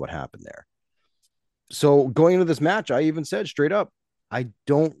understand what happened there. So going into this match, I even said straight up, I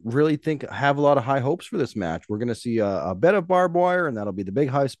don't really have a lot of high hopes for this match. We're going to see a bit of barbed wire, and that'll be the big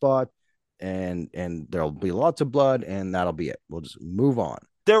high spot, and there'll be lots of blood, and that'll be it. We'll just move on.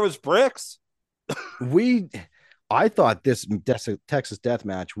 There was bricks. I thought this Texas death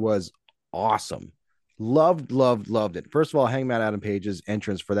match was awesome. Loved it. First of all, Hangman Adam Page's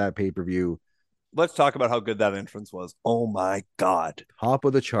entrance for that pay-per-view. Let's talk about how good that entrance was. Oh my God. Top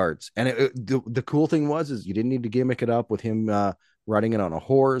of the charts. And the cool thing is you didn't need to gimmick it up with him riding it on a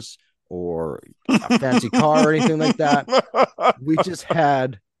horse or a fancy car or anything like that. We just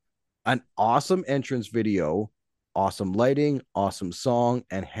had an awesome entrance video, awesome lighting, awesome song,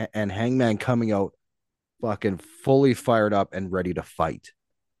 and Hangman coming out fucking fully fired up and ready to fight.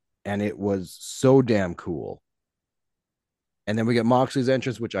 And it was so damn cool. And then we get Moxley's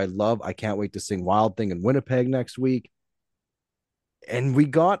entrance, which I love. I can't wait to sing Wild Thing in Winnipeg next week. And we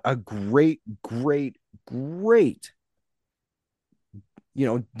got a great,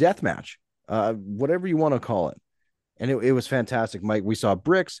 death match, whatever you want to call it. And it was fantastic, Mike. We saw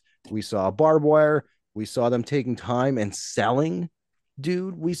bricks. We saw barbed wire. We saw them taking time and selling.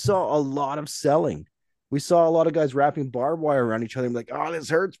 Dude, we saw a lot of selling. We saw a lot of guys wrapping barbed wire around each other and like, oh, this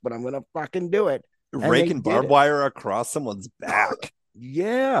hurts, but I'm going to fucking do it. Raking barbed wire across someone's back.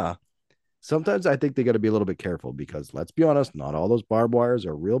 Yeah. Sometimes I think they got to be a little bit careful because, let's be honest, not all those barbed wires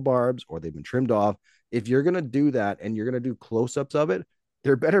are real barbs or they've been trimmed off. If you're going to do that and you're going to do close-ups of it,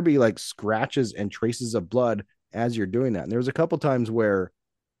 there better be like scratches and traces of blood as you're doing that. And there was a couple times where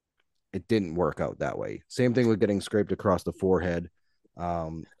it didn't work out that way. Same thing with getting scraped across the forehead.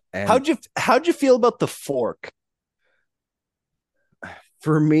 And how'd you feel about the fork?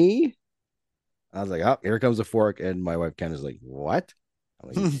 For me, I was like, oh, here comes a fork. And my wife Ken is like, what? I'm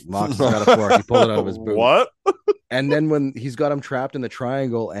like, Mox got a fork. He pulled it out of his boot. What? And then when he's got him trapped in the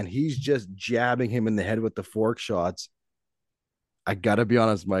triangle and he's just jabbing him in the head with the fork shots, I gotta be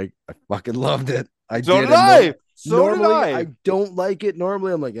honest, Mike, I fucking loved it. Normally, I don't like it.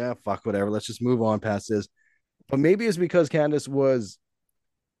 Normally, I'm like, yeah, fuck, whatever. Let's just move on past this. But maybe it's because Candace was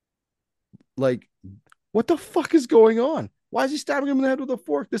like, what the fuck is going on? Why is he stabbing him in the head with a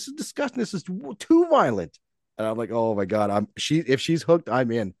fork? This is disgusting. This is too violent. And I'm like, oh my God, if she's hooked,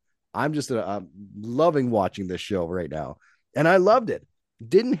 I'm in. I'm just loving watching this show right now. And I loved it.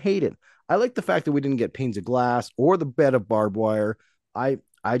 Didn't hate it. I like the fact that we didn't get panes of glass or the bed of barbed wire. I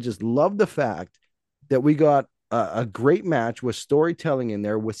just love the fact that we got a great match with storytelling in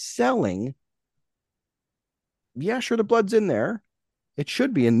there, with selling. Yeah, sure, the blood's in there. It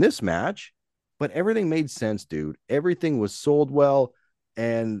should be in this match, but everything made sense, dude. Everything was sold well.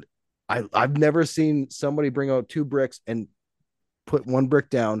 And I've never seen somebody bring out two bricks and put one brick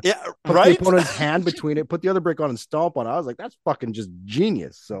down, put the opponent's hand between it, put the other brick on and stomp on it. I was like, that's fucking just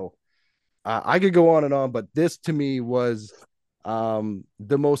genius. So I could go on and on, but this to me was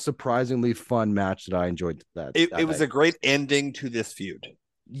the most surprisingly fun match that I enjoyed. It was a great ending to this feud.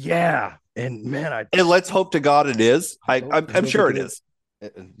 Yeah. And man, and let's hope to God it is. I'm sure it is.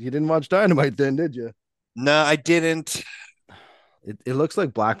 You didn't watch Dynamite then, did you? No, I didn't. It looks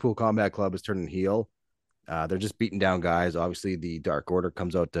like Blackpool Combat Club is turning heel. They're just beating down guys. Obviously, the Dark Order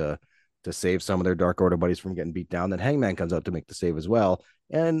comes out to save some of their Dark Order buddies from getting beat down. Then Hangman comes out to make the save as well.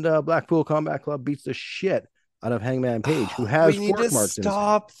 And Blackpool Combat Club beats the shit out of Hangman Page, who has we need fork to marks in his hand.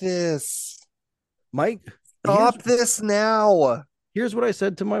 Stop this. Mike, stop this now. Here's what I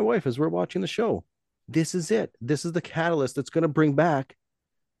said to my wife as we're watching the show. This is it. This is the catalyst that's going to bring back,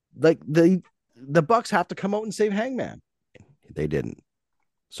 like, the Bucks have to come out and save Hangman. They didn't.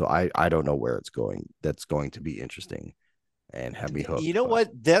 So I don't know where it's going. That's going to be interesting and have me hooked. You know what?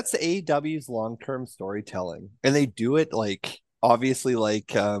 That's AEW's long-term storytelling. And they do it obviously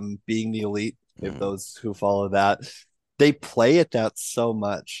being the elite, if those who follow that, they play at that so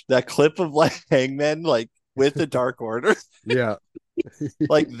much. That clip of Hangman with the Dark Order. Yeah.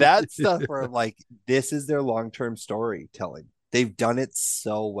 That stuff where I'm this is their long-term storytelling. They've done it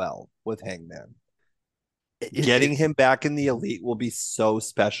so well with Hangman. Getting him back in the elite will be so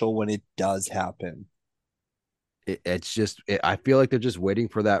special when it does happen. It's just, I feel like they're just waiting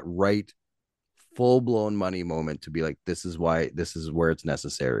for that right full-blown money moment to be like, this is where it's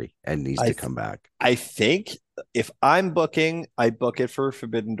necessary and needs to come back. I think if I'm booking, I book it for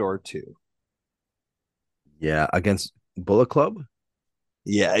Forbidden Door 2. Yeah, against Bullet Club?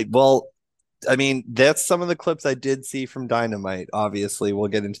 Yeah, well, I mean, that's some of the clips I did see from Dynamite. Obviously, we'll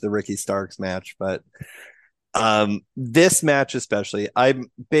get into the Ricky Starks match, but this match especially, I've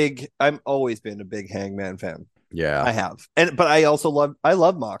always been a big Hangman fan. Yeah. I have. But I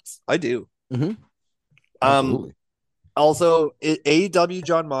love Mox. I do. Mm-hmm. Absolutely. Also, AEW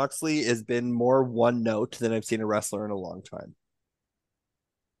John Moxley has been more one note than I've seen a wrestler in a long time.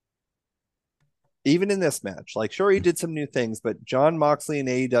 Even in this match, like, sure, he did some new things, but John Moxley in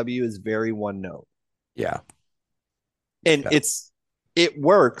AEW is very one note. Yeah. And it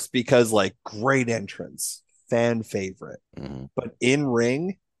works because, like, great entrance, fan favorite. Mm-hmm. But in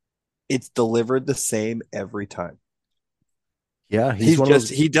ring, it's delivered the same every time. Yeah,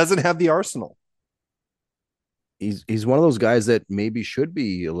 he doesn't have the arsenal. He's one of those guys that maybe should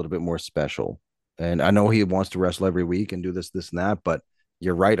be a little bit more special. And I know he wants to wrestle every week and do this, and that, but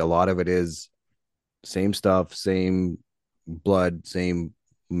you're right. A lot of it is same stuff, same blood, same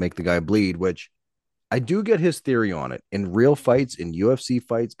make the guy bleed, which I do get his theory on it. In real fights, in UFC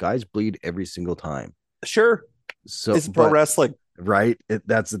fights, guys bleed every single time. Sure. So it's pro wrestling. Right.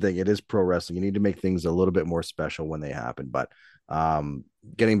 That's the thing. It is pro wrestling. You need to make things a little bit more special when they happen. But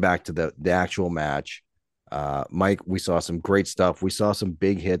getting back to the actual match, Mike, we saw some great stuff. We saw some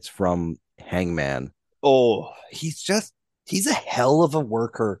big hits from Hangman. Oh, he's a hell of a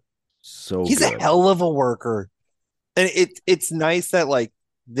worker. He's good. A hell of a worker. And it's nice that, like,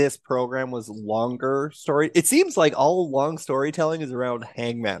 this program was longer story. It seems like all long storytelling is around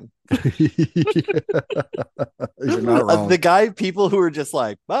Hangman. You're not wrong. The guy, people who are just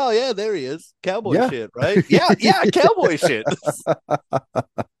like, oh yeah, there he is, cowboy shit, right? Yeah, cowboy shit.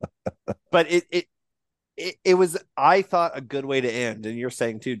 But it was, I thought, a good way to end. And you're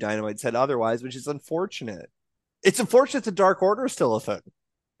saying too, Dynamite said otherwise, which is unfortunate. It's unfortunate the Dark Order is still a thing.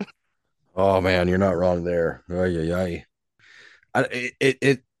 Oh man, you're not wrong there.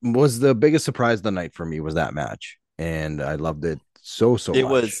 It was the biggest surprise of the night for me was that match, and I loved it so much.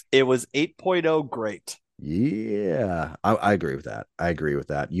 It was 8.0 great. Yeah, I agree with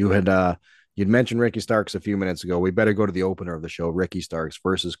that. You'd mentioned Ricky Starks a few minutes ago. We better go to the opener of the show. Ricky Starks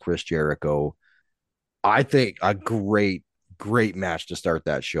versus Chris Jericho. I think a great match to start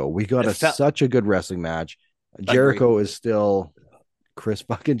that show. We got such a good wrestling match. Jericho is still Chris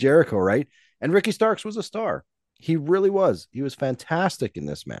fucking Jericho, right? And Ricky Starks was a star. He really was. He was fantastic in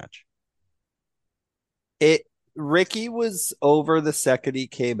this match. Ricky was over the second he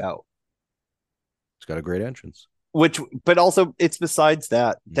came out. He's got a great entrance. But also, it's besides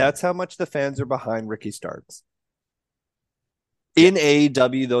that. That's how much the fans are behind Ricky Starks. In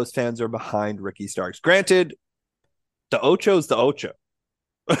AEW, those fans are behind Ricky Starks. Granted, the Ocho's the Ocho.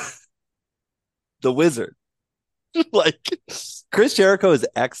 The Wizard. Like, Chris Jericho is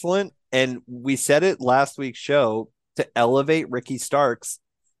excellent, and we said it last week's show, to elevate Ricky Starks,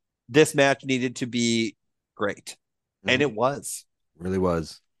 this match needed to be great. And it was. Really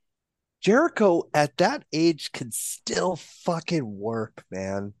was. Jericho at that age can still fucking work,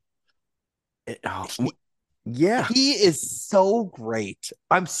 man. Yeah. He is so great.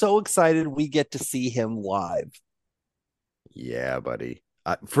 I'm so excited we get to see him live. Yeah, buddy.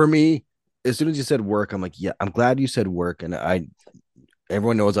 For me, as soon as you said work, I'm like, yeah, I'm glad you said work. And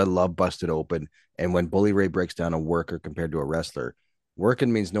everyone knows I love Busted Open. And when Bully Ray breaks down a worker compared to a wrestler,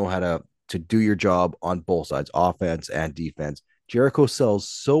 working means know how to do your job on both sides, offense and defense. Jericho sells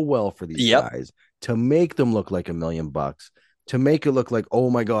so well for these guys to make them look like $1 million, to make it look like, oh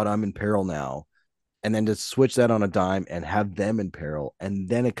my God, I'm in peril now. And then to switch that on a dime and have them in peril. And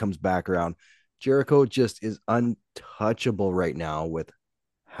then it comes back around. Jericho just is untouchable right now with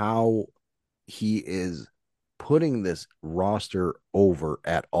how he is putting this roster over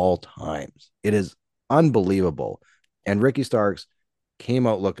at all times. It is unbelievable. And Ricky Starks came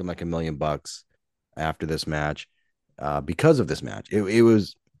out looking like $1 million after this match because of this match. It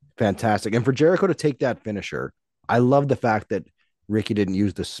was fantastic. And for Jericho to take that finisher, I love the fact that Ricky didn't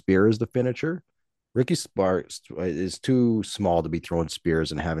use the spear as the finisher. Ricky Starks is too small to be throwing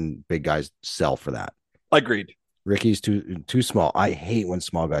spears and having big guys sell for that. Agreed. Ricky's too small. I hate when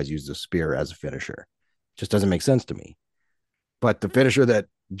small guys use the spear as a finisher. It just doesn't make sense to me. But the finisher that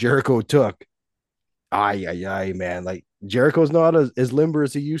Jericho took, man, like Jericho's not as limber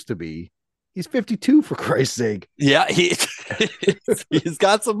as he used to be. He's 52 for Christ's sake. Yeah, he's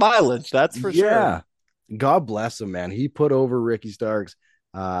got some mileage, that's for sure. God bless him, man. He put over Ricky Starks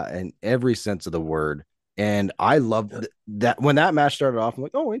in every sense of the word. And I loved that when that match started off, I'm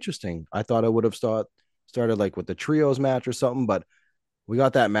like, oh, interesting. I thought I would have started like with the trios match or something, but We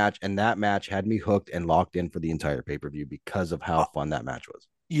got that match, and that match had me hooked and locked in for the entire pay-per-view because of how fun that match was.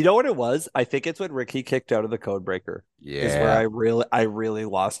 You know what it was? I think it's when Ricky kicked out of the code breaker. Yeah. Is where I really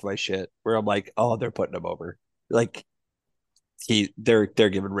lost my shit. Where I'm like, oh, they're putting him over. Like they're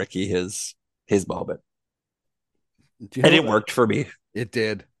giving Ricky his moment. And it worked for me. It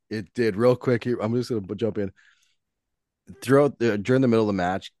did. It did. Real quick here, I'm just gonna jump in. During the middle of the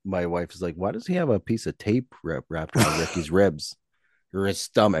match, my wife is like, why does he have a piece of tape wrapped around Ricky's ribs or his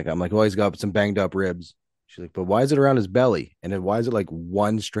stomach? I'm like, oh, he's got some banged up ribs. She's like, but why is it around his belly? And then why is it like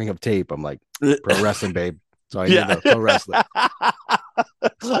one string of tape? I'm like, pro wrestling, babe. So I need pro wrestling.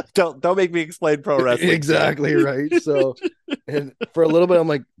 Don't make me explain pro wrestling. Exactly right. So, and for a little bit, I'm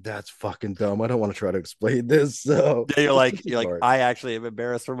like, that's fucking dumb. I don't want to try to explain this. So yeah, you're like, I actually am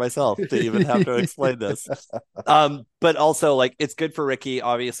embarrassed for myself to even have to explain this. But also like it's good for Ricky.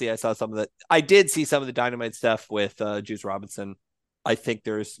 Obviously, I did see some of the Dynamite stuff with Juice Robinson. I think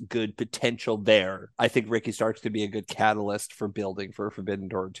there's good potential there. I think Ricky Starks could be a good catalyst for building for Forbidden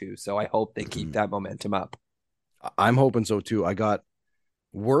Door 2. So I hope they keep that momentum up. I'm hoping so too. I got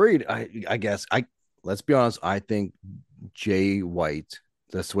worried. I guess let's be honest. I think Jay White,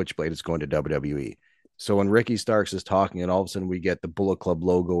 the Switchblade, is going to WWE. So when Ricky Starks is talking, and all of a sudden we get the Bullet Club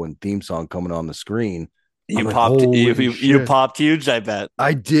logo and theme song coming on the screen, you popped huge. I bet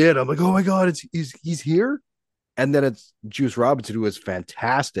I did. I'm like, oh my god, he's here. And then it's Juice Robinson, who is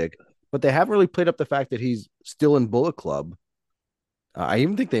fantastic, but they haven't really played up the fact that he's still in Bullet Club. I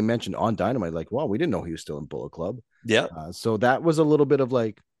even think they mentioned on Dynamite, like, wow, we didn't know he was still in Bullet Club. Yeah. So that was a little bit of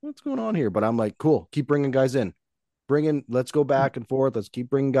like, what's going on here? But I'm like, cool, keep bringing guys in. Let's go back and forth. Let's keep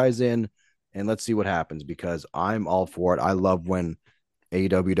bringing guys in and let's see what happens, because I'm all for it. I love when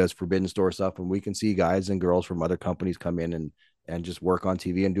AEW does Forbidden Store stuff and we can see guys and girls from other companies come in and just work on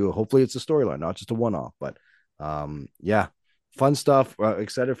TV and do it. Hopefully it's a storyline, not just a one-off, but yeah, fun stuff.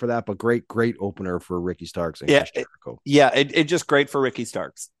 Excited for that, but great opener for Ricky Starks and Chris Jericho. It just great for Ricky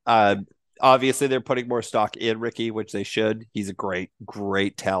Starks. Obviously they're putting more stock in Ricky, which they should. He's a great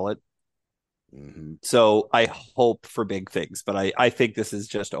talent. Mm-hmm. So I hope for big things, but I think this is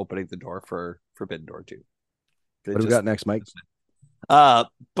just opening the door for Forbidden Door 2. What do we got next, Mike?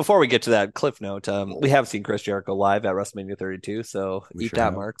 Before we get to that cliff note, we have seen Chris Jericho live at WrestleMania 32, so eat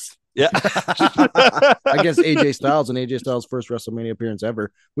that, Marks. Yeah. Against AJ Styles, and AJ Styles' first WrestleMania appearance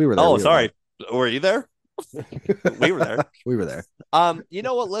ever. We were there. Oh, sorry. Were you there? We were there. We were there. You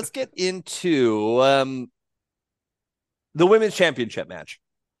know what? Let's get into the women's championship match.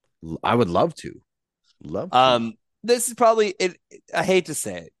 I would love to. This is probably it. I hate to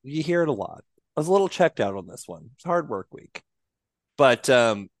say it. You hear it a lot. I was a little checked out on this one. It's a hard work week. But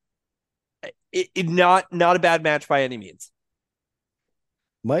not a bad match by any means.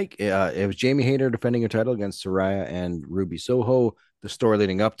 Mike, it was Jamie Hayter defending her title against Saraya and Ruby Soho. The story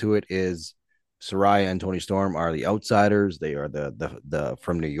leading up to it is Saraya and Toni Storm are the outsiders. They are the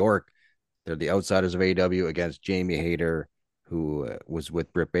from New York. They're the outsiders of AEW against Jamie Hayter, who was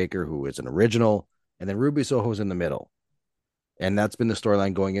with Britt Baker, who is an original, and then Ruby Soho's in the middle. And that's been the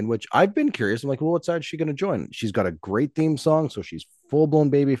storyline going in, which I've been curious. I'm like, well, what side is she going to join? She's got a great theme song, so she's full-blown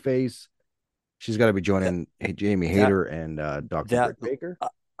babyface. She's got to be joining Jamie Hayter and Dr. Britt Baker.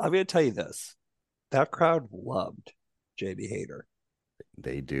 I'm going to tell you this. That crowd loved Jamie Hayter.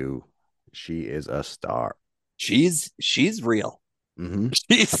 They do. She is a star. She's real. Mm-hmm.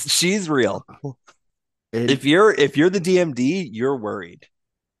 She's real. If you're the DMD, you're worried.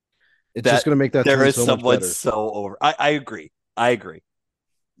 It's just going to make that there is so someone so over. I agree.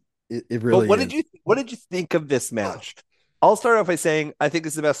 It really. But what did you think of this match? I'll start off by saying I think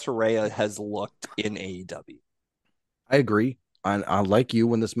it's the best Saraya has looked in AEW. I agree. I like you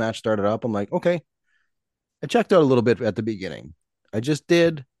when this match started up. I'm like, okay. I checked out a little bit at the beginning. I just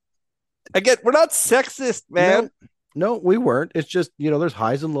did. Again, we're not sexist, man. No, we weren't. It's just, there's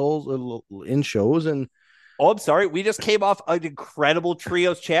highs and lows in shows. And I'm sorry. We just came off an incredible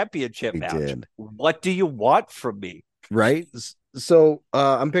trios championship match. Did. What do you want from me? Right. So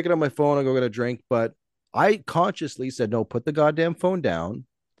I'm picking up my phone. I go get a drink, but I consciously said, no, put the goddamn phone down.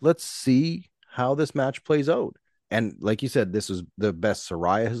 Let's see how this match plays out. And like you said, this is the best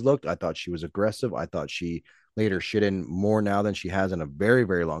Saraya has looked. I thought she was aggressive. I thought she laid her shit in more now than she has in a very,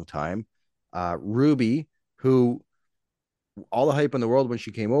 very long time. Ruby, who all the hype in the world when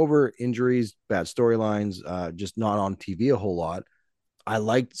she came over, injuries, bad storylines, just not on TV a whole lot. I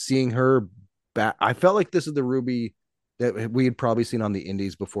liked seeing her back. I felt like this is the Ruby that we had probably seen on the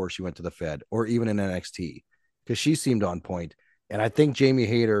indies before she went to the Fed or even in NXT, because she seemed on point. And I think Jamie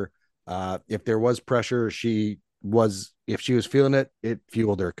Hayter, if there was pressure, if she was feeling it, it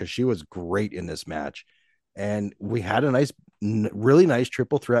fueled her, because she was great in this match. And we had a nice really nice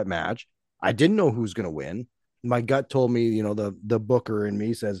triple threat match. I didn't know who's going to win. My gut told me, the booker in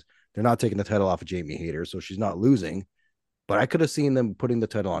me says they're not taking the title off of Jamie Hayter, so she's not losing. But I could have seen them putting the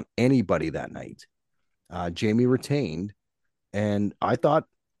title on anybody that night. Jamie retained, and I thought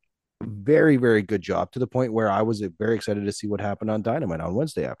very, very good job, to the point where I was very excited to see what happened on Dynamite on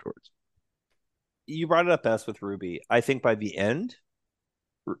Wednesday afterwards. You brought it up best with Ruby. I think by the end,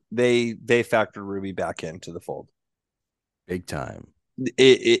 they factored Ruby back into the fold. Big time.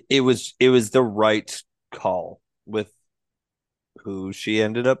 It was the right call with who she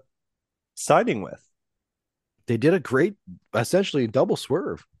ended up siding with. They did a great, essentially double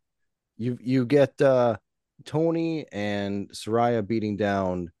swerve. You get Tony and Saraya beating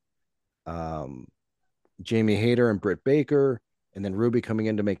down Jamie Hayter and Britt Baker, and then Ruby coming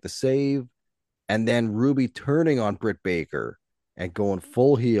in to make the save, and then Ruby turning on Britt Baker and going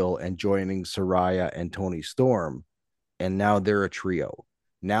full heel and joining Saraya and Tony Storm, and now they're a trio.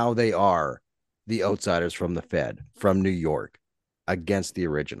 Now they are the outsiders from the Fed, from New York, against the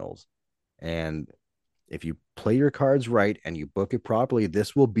originals. And if you play your cards right and you book it properly,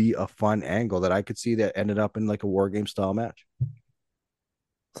 this will be a fun angle that I could see that ended up in like a War Game style match.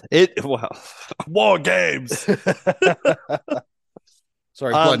 War Games.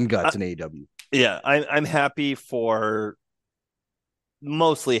 Sorry, blood and guts in AEW. Yeah, I'm happy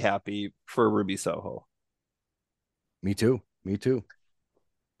mostly happy for Ruby Soho. Me too.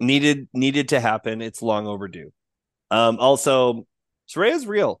 Needed to happen. It's long overdue. Also, Saraya's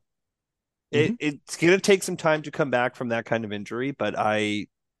real. It's going to take some time to come back from that kind of injury, but I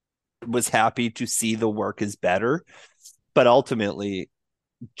was happy to see the work is better. But ultimately,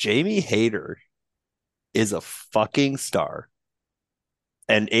 Jamie Hayter is a fucking star.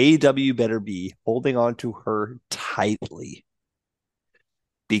 And AEW better be holding on to her tightly.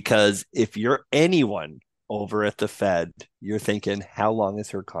 Because if you're anyone over at the Fed, you're thinking, how long is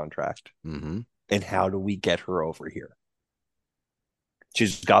her contract? Mm-hmm. And how do we get her over here?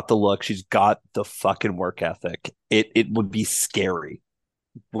 She's got the look. She's got the fucking work ethic. It would be scary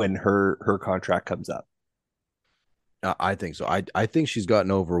when her contract comes up. I think so. I think she's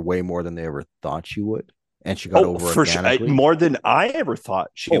gotten over way more than they ever thought she would. And she got over organically. Sure. More than I ever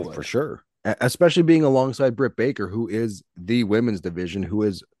thought she would. For sure. Especially being alongside Britt Baker, who is the women's division, who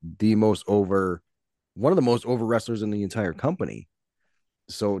is one of the most over wrestlers in the entire company.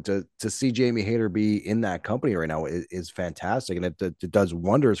 So to see Jamie Hayter be in that company right now is fantastic, and it does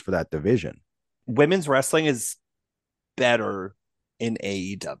wonders for that division. Women's wrestling is better in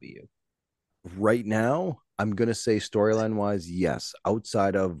AEW right now. I'm gonna say storyline wise, yes.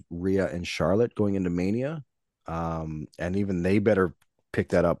 Outside of Rhea and Charlotte going into Mania, and even they better pick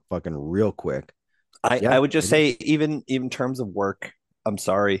that up fucking real quick. I would just say even in terms of work, I'm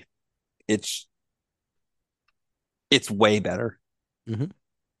sorry, it's way better. Mm-hmm.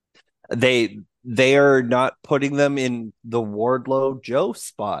 They are not putting them in the Wardlow Joe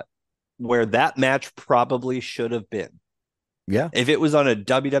spot where that match probably should have been. Yeah. If it was on a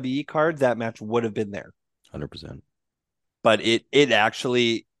WWE card, that match would have been there. 100%. But it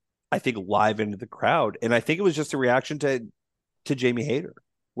actually, I think, livened the crowd. And I think it was just a reaction to Jamie Hayter,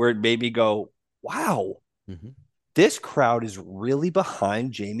 where it made me go, wow, this crowd is really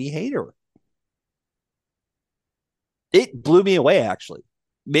behind Jamie Hayter. It blew me away, actually.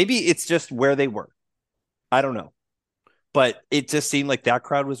 Maybe it's just where they were. I don't know. But it just seemed like that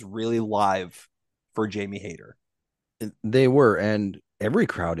crowd was really live for Jamie Hayter. They were, and every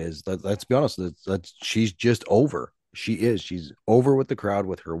crowd is. Let's be honest. She's just over. She is. She's over with the crowd,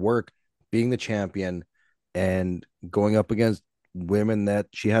 with her work, being the champion, and going up against women that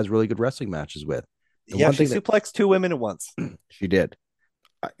she has really good wrestling matches with. She suplexed two women at once. She did.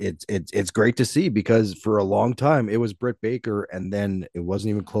 It's great to see, because for a long time it was Britt Baker, and then it wasn't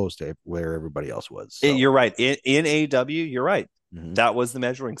even close to where everybody else was. So. You're right. In AEW, you're right. Mm-hmm. That was the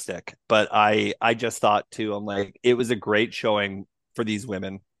measuring stick. But I just thought too, I'm like, it was a great showing for these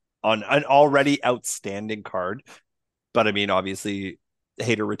women on an already outstanding card. But I mean, obviously,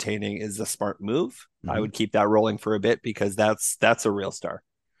 Hayter retaining is a smart move. Mm-hmm. I would keep that rolling for a bit, because that's a real star.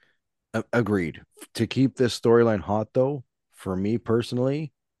 Agreed. To keep this storyline hot, though, for me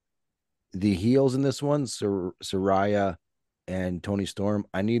personally, the heels in this one, Saraya and Tony Storm,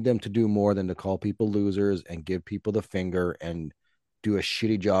 I need them to do more than to call people losers and give people the finger and do a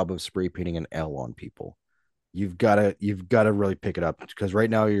shitty job of spray painting an L on people. You've got to really pick it up, because right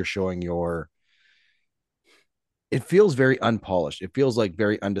now you're showing it feels very unpolished. It feels like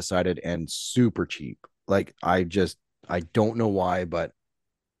very undecided and super cheap. Like I don't know why, but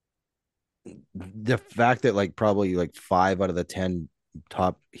the fact that like probably like 5 out of the 10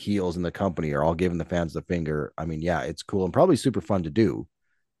 top heels in the company are all giving the fans the finger. I mean, yeah, it's cool and probably super fun to do,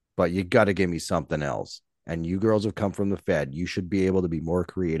 but you got to give me something else. And you girls have come from the Fed. You should be able to be more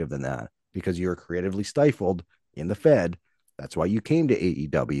creative than that because you're creatively stifled in the Fed. That's why you came to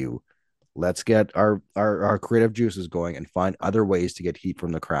AEW. Let's get our creative juices going and find other ways to get heat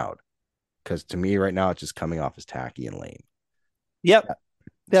from the crowd. Because to me right now, it's just coming off as tacky and lame. Yep.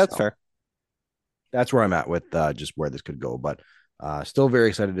 That's fair. That's where I'm at with just where this could go. But still very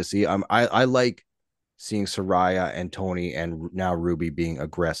excited to see. I like seeing Saraya and Tony and now Ruby being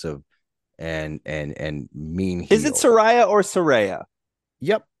aggressive and mean heel. Is it Saraya or Saraya?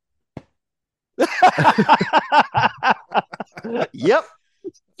 Yep. Yep.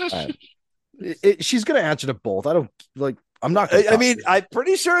 She's gonna answer to both. I don't like. I'm not. I mean, I'm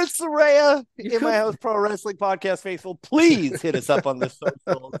pretty sure it's Saraya. In my house, Pro Wrestling Podcast faithful, please hit us up on the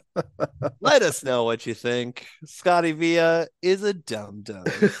socials. Let us know what you think. ScottyVia is a dum dum.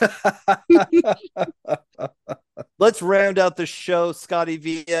 Let's round out the show,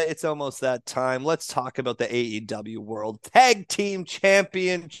 ScottyVia. It's almost that time. Let's talk about the AEW World Tag Team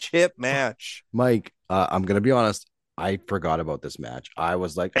Championship match. Mike, I'm gonna be honest. I forgot about this match. I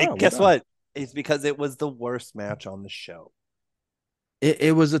was like, hey, guess what? It's because it was the worst match on the show.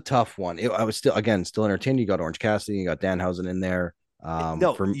 It was a tough one. I was still entertained. You got Orange Cassidy, you got Danhausen in there.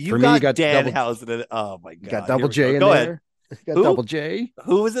 For me, you got Danhausen. Oh my god, you got Double J in Go there. Ahead. You got Double J.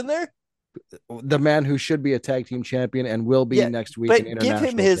 Who was in there? The man who should be a tag team champion and will be next week. But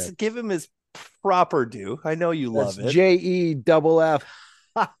give him his proper due. I know you love it. JEFF.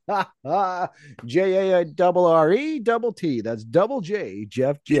 JARRE That's Double J,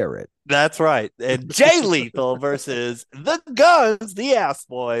 Jeff Jarrett. That's right. And Jay Lethal versus the Guns, the Ass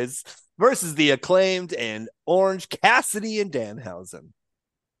Boys, versus the Acclaimed and Orange Cassidy and Danhausen.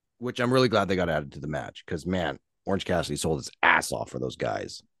 Which I'm really glad they got added to the match because, man, Orange Cassidy sold his ass off for those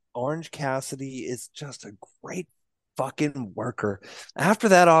guys. Orange Cassidy is just a great fucking worker. After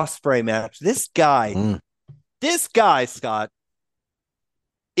that Ospreay match, this guy, Scott,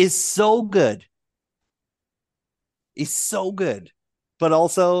 is so good. He's so good. But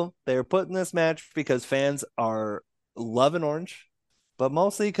also, they're putting this match because fans are loving Orange, but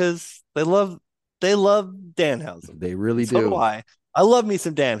mostly because they love Danhausen. They really so do. I love me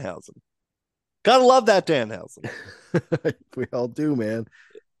some Danhausen. Gotta love that Danhausen. We all do, man.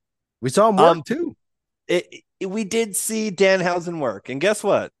 We saw him work too. We did see Danhausen work, and guess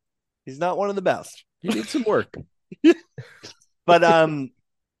what? He's not one of the best. He needs some work. But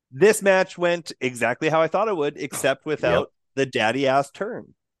this match went exactly how I thought it would, except without the daddy ass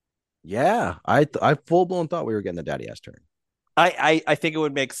turn. Yeah, I full blown thought we were getting the daddy ass turn. I think it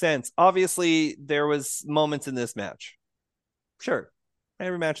would make sense. Obviously, there was moments in this match. Sure,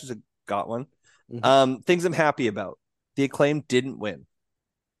 every match has got one. Mm-hmm. Things I'm happy about. The Acclaimed didn't win.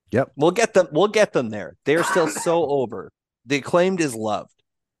 Yep, we'll get them there. They're still so over. The Acclaimed is loved.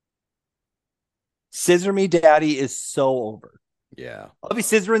 Scissor Me Daddy is so over. Yeah, I'll be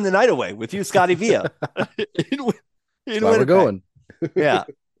scissoring the night away with you, ScottyVia. That's why we're going. Yeah,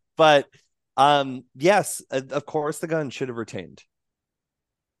 but yes, of course the Guns should have retained.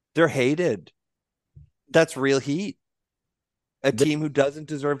 They're hated. That's real heat. A team who doesn't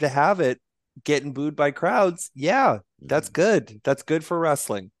deserve to have it getting booed by crowds. Yeah, that's good. That's good for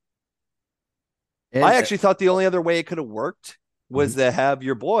wrestling. And I actually thought the only other way it could have worked was to have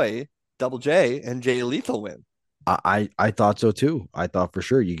your boy Double J and Jay Lethal win. I thought so too. I thought for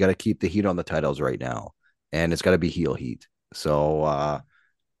sure you got to keep the heat on the titles right now, and it's got to be heel heat. So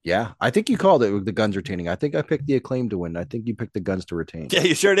yeah, I think you called it with the Guns retaining. I think I picked the Acclaim to win. I think you picked the Guns to retain. Yeah,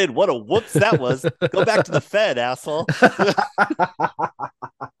 you sure did. What a whoops that was. Go back to the Fed, asshole.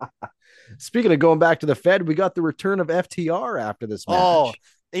 Speaking of going back to the Fed, we got the return of FTR after this match. Oh,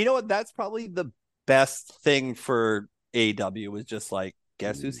 you know what? That's probably the best thing for AEW was just like,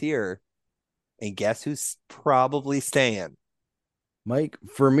 guess who's here? And guess who's probably staying? Mike,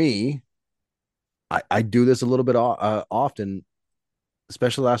 for me, I do this a little bit often,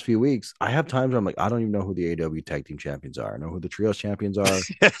 especially the last few weeks. I have times where I'm like, I don't even know who the AEW Tag Team Champions are. I know who the Trios Champions are.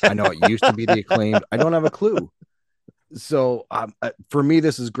 I know it used to be the Acclaimed. I don't have a clue. So for me,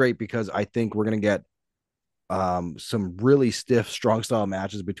 this is great because I think we're going to get some really stiff, strong style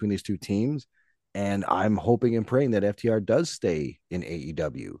matches between these two teams. And I'm hoping and praying that FTR does stay in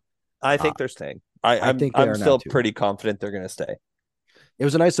AEW. I think they're staying. I'm still pretty confident they're going to stay. It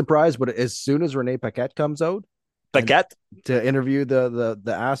was a nice surprise, but as soon as Renee Paquette comes out to interview the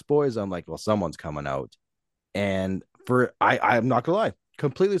Ass Boys, I'm like, well, someone's coming out. And I'm not gonna lie,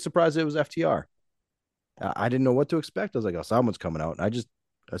 completely surprised it was FTR. I didn't know what to expect. I was like, oh, someone's coming out. And I just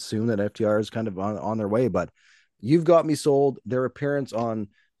assumed that FTR is kind of on their way, but You've Got Me Sold. Their appearance on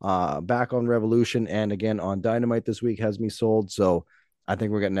back on Revolution and again on Dynamite this week has me sold. So I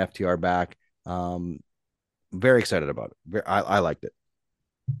think we're getting FTR back. Very excited about it. I liked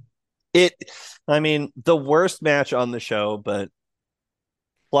it. I mean, the worst match on the show, but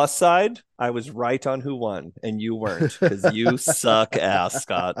plus side, I was right on who won, and you weren't because you suck ass,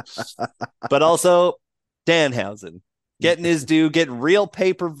 Scott. But also, Danhausen getting his due, getting real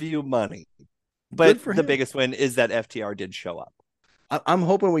pay-per-view money. But the biggest win is that FTR did show up. I'm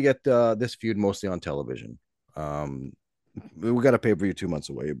hoping we get this feud mostly on television. We got a pay-per-view 2 months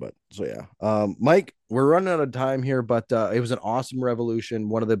away, but so yeah. Mike, we're running out of time here, but it was an awesome Revolution,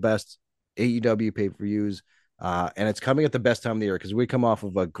 one of the best AEW pay-per-views, and it's coming at the best time of the year because we come off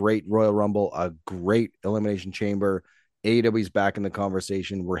of a great Royal Rumble, a great Elimination Chamber. AEW's back in the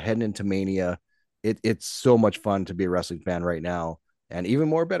conversation. We're heading into Mania. It's so much fun to be a wrestling fan right now, and even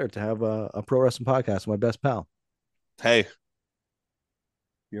more better to have a pro wrestling podcast with my best pal. Hey,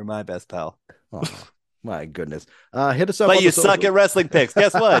 you're my best pal. Oh. My goodness. Hit us up. But you suck at wrestling picks.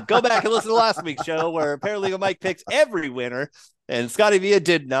 Guess what? Go back and listen to last week's show where Paralegal Mike picks every winner and ScottyVia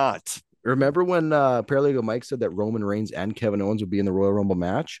did not. Remember when Paralegal Mike said that Roman Reigns and Kevin Owens would be in the Royal Rumble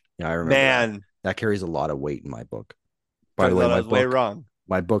match? Yeah, I remember. Man, that carries a lot of weight in my book. By the way, I was way wrong.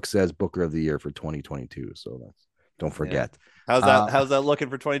 My book says Booker of the Year for 2022, so don't forget. Yeah. How's that looking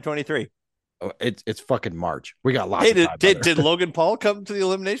for 2023? It's fucking March. We got lots of time. Did Logan Paul come to the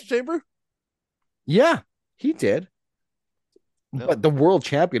Elimination Chamber? Yeah, he did. No. But the world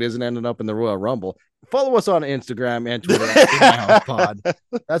champion isn't ending up in the Royal Rumble. Follow us on Instagram and Twitter at In My House Pod.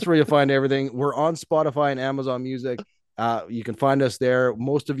 That's where you'll find everything. We're on Spotify and Amazon Music. You can find us there.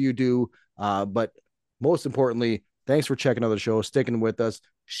 Most of you do. But most importantly, thanks for checking out the show, sticking with us.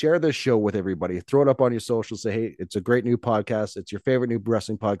 Share this show with everybody. Throw it up on your socials. Say, hey, it's a great new podcast. It's your favorite new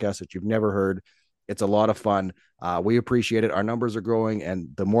wrestling podcast that you've never heard. It's a lot of fun. We appreciate it. Our numbers are growing, and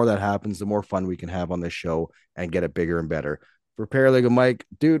the more that happens, the more fun we can have on this show and get it bigger and better. For Paralegal Mike,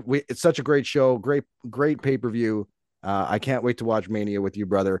 dude, it's such a great show. Great pay-per-view. I can't wait to watch Mania with you,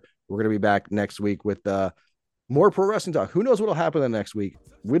 brother. We're going to be back next week with more pro wrestling talk. Who knows what will happen the next week?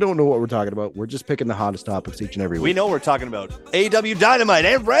 We don't know what we're talking about. We're just picking the hottest topics each and every week. We know we're talking about AEW Dynamite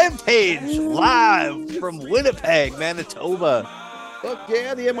and Rampage live from Winnipeg, Manitoba. Look,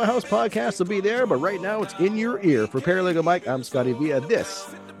 yeah, the In My House podcast will be there, but right now it's in your ear. For Paralegal Mike, I'm ScottyVia.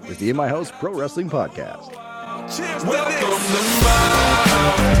 This is the In My House Pro Wrestling Podcast. Welcome to my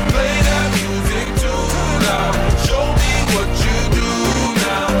house. Play that music too loud.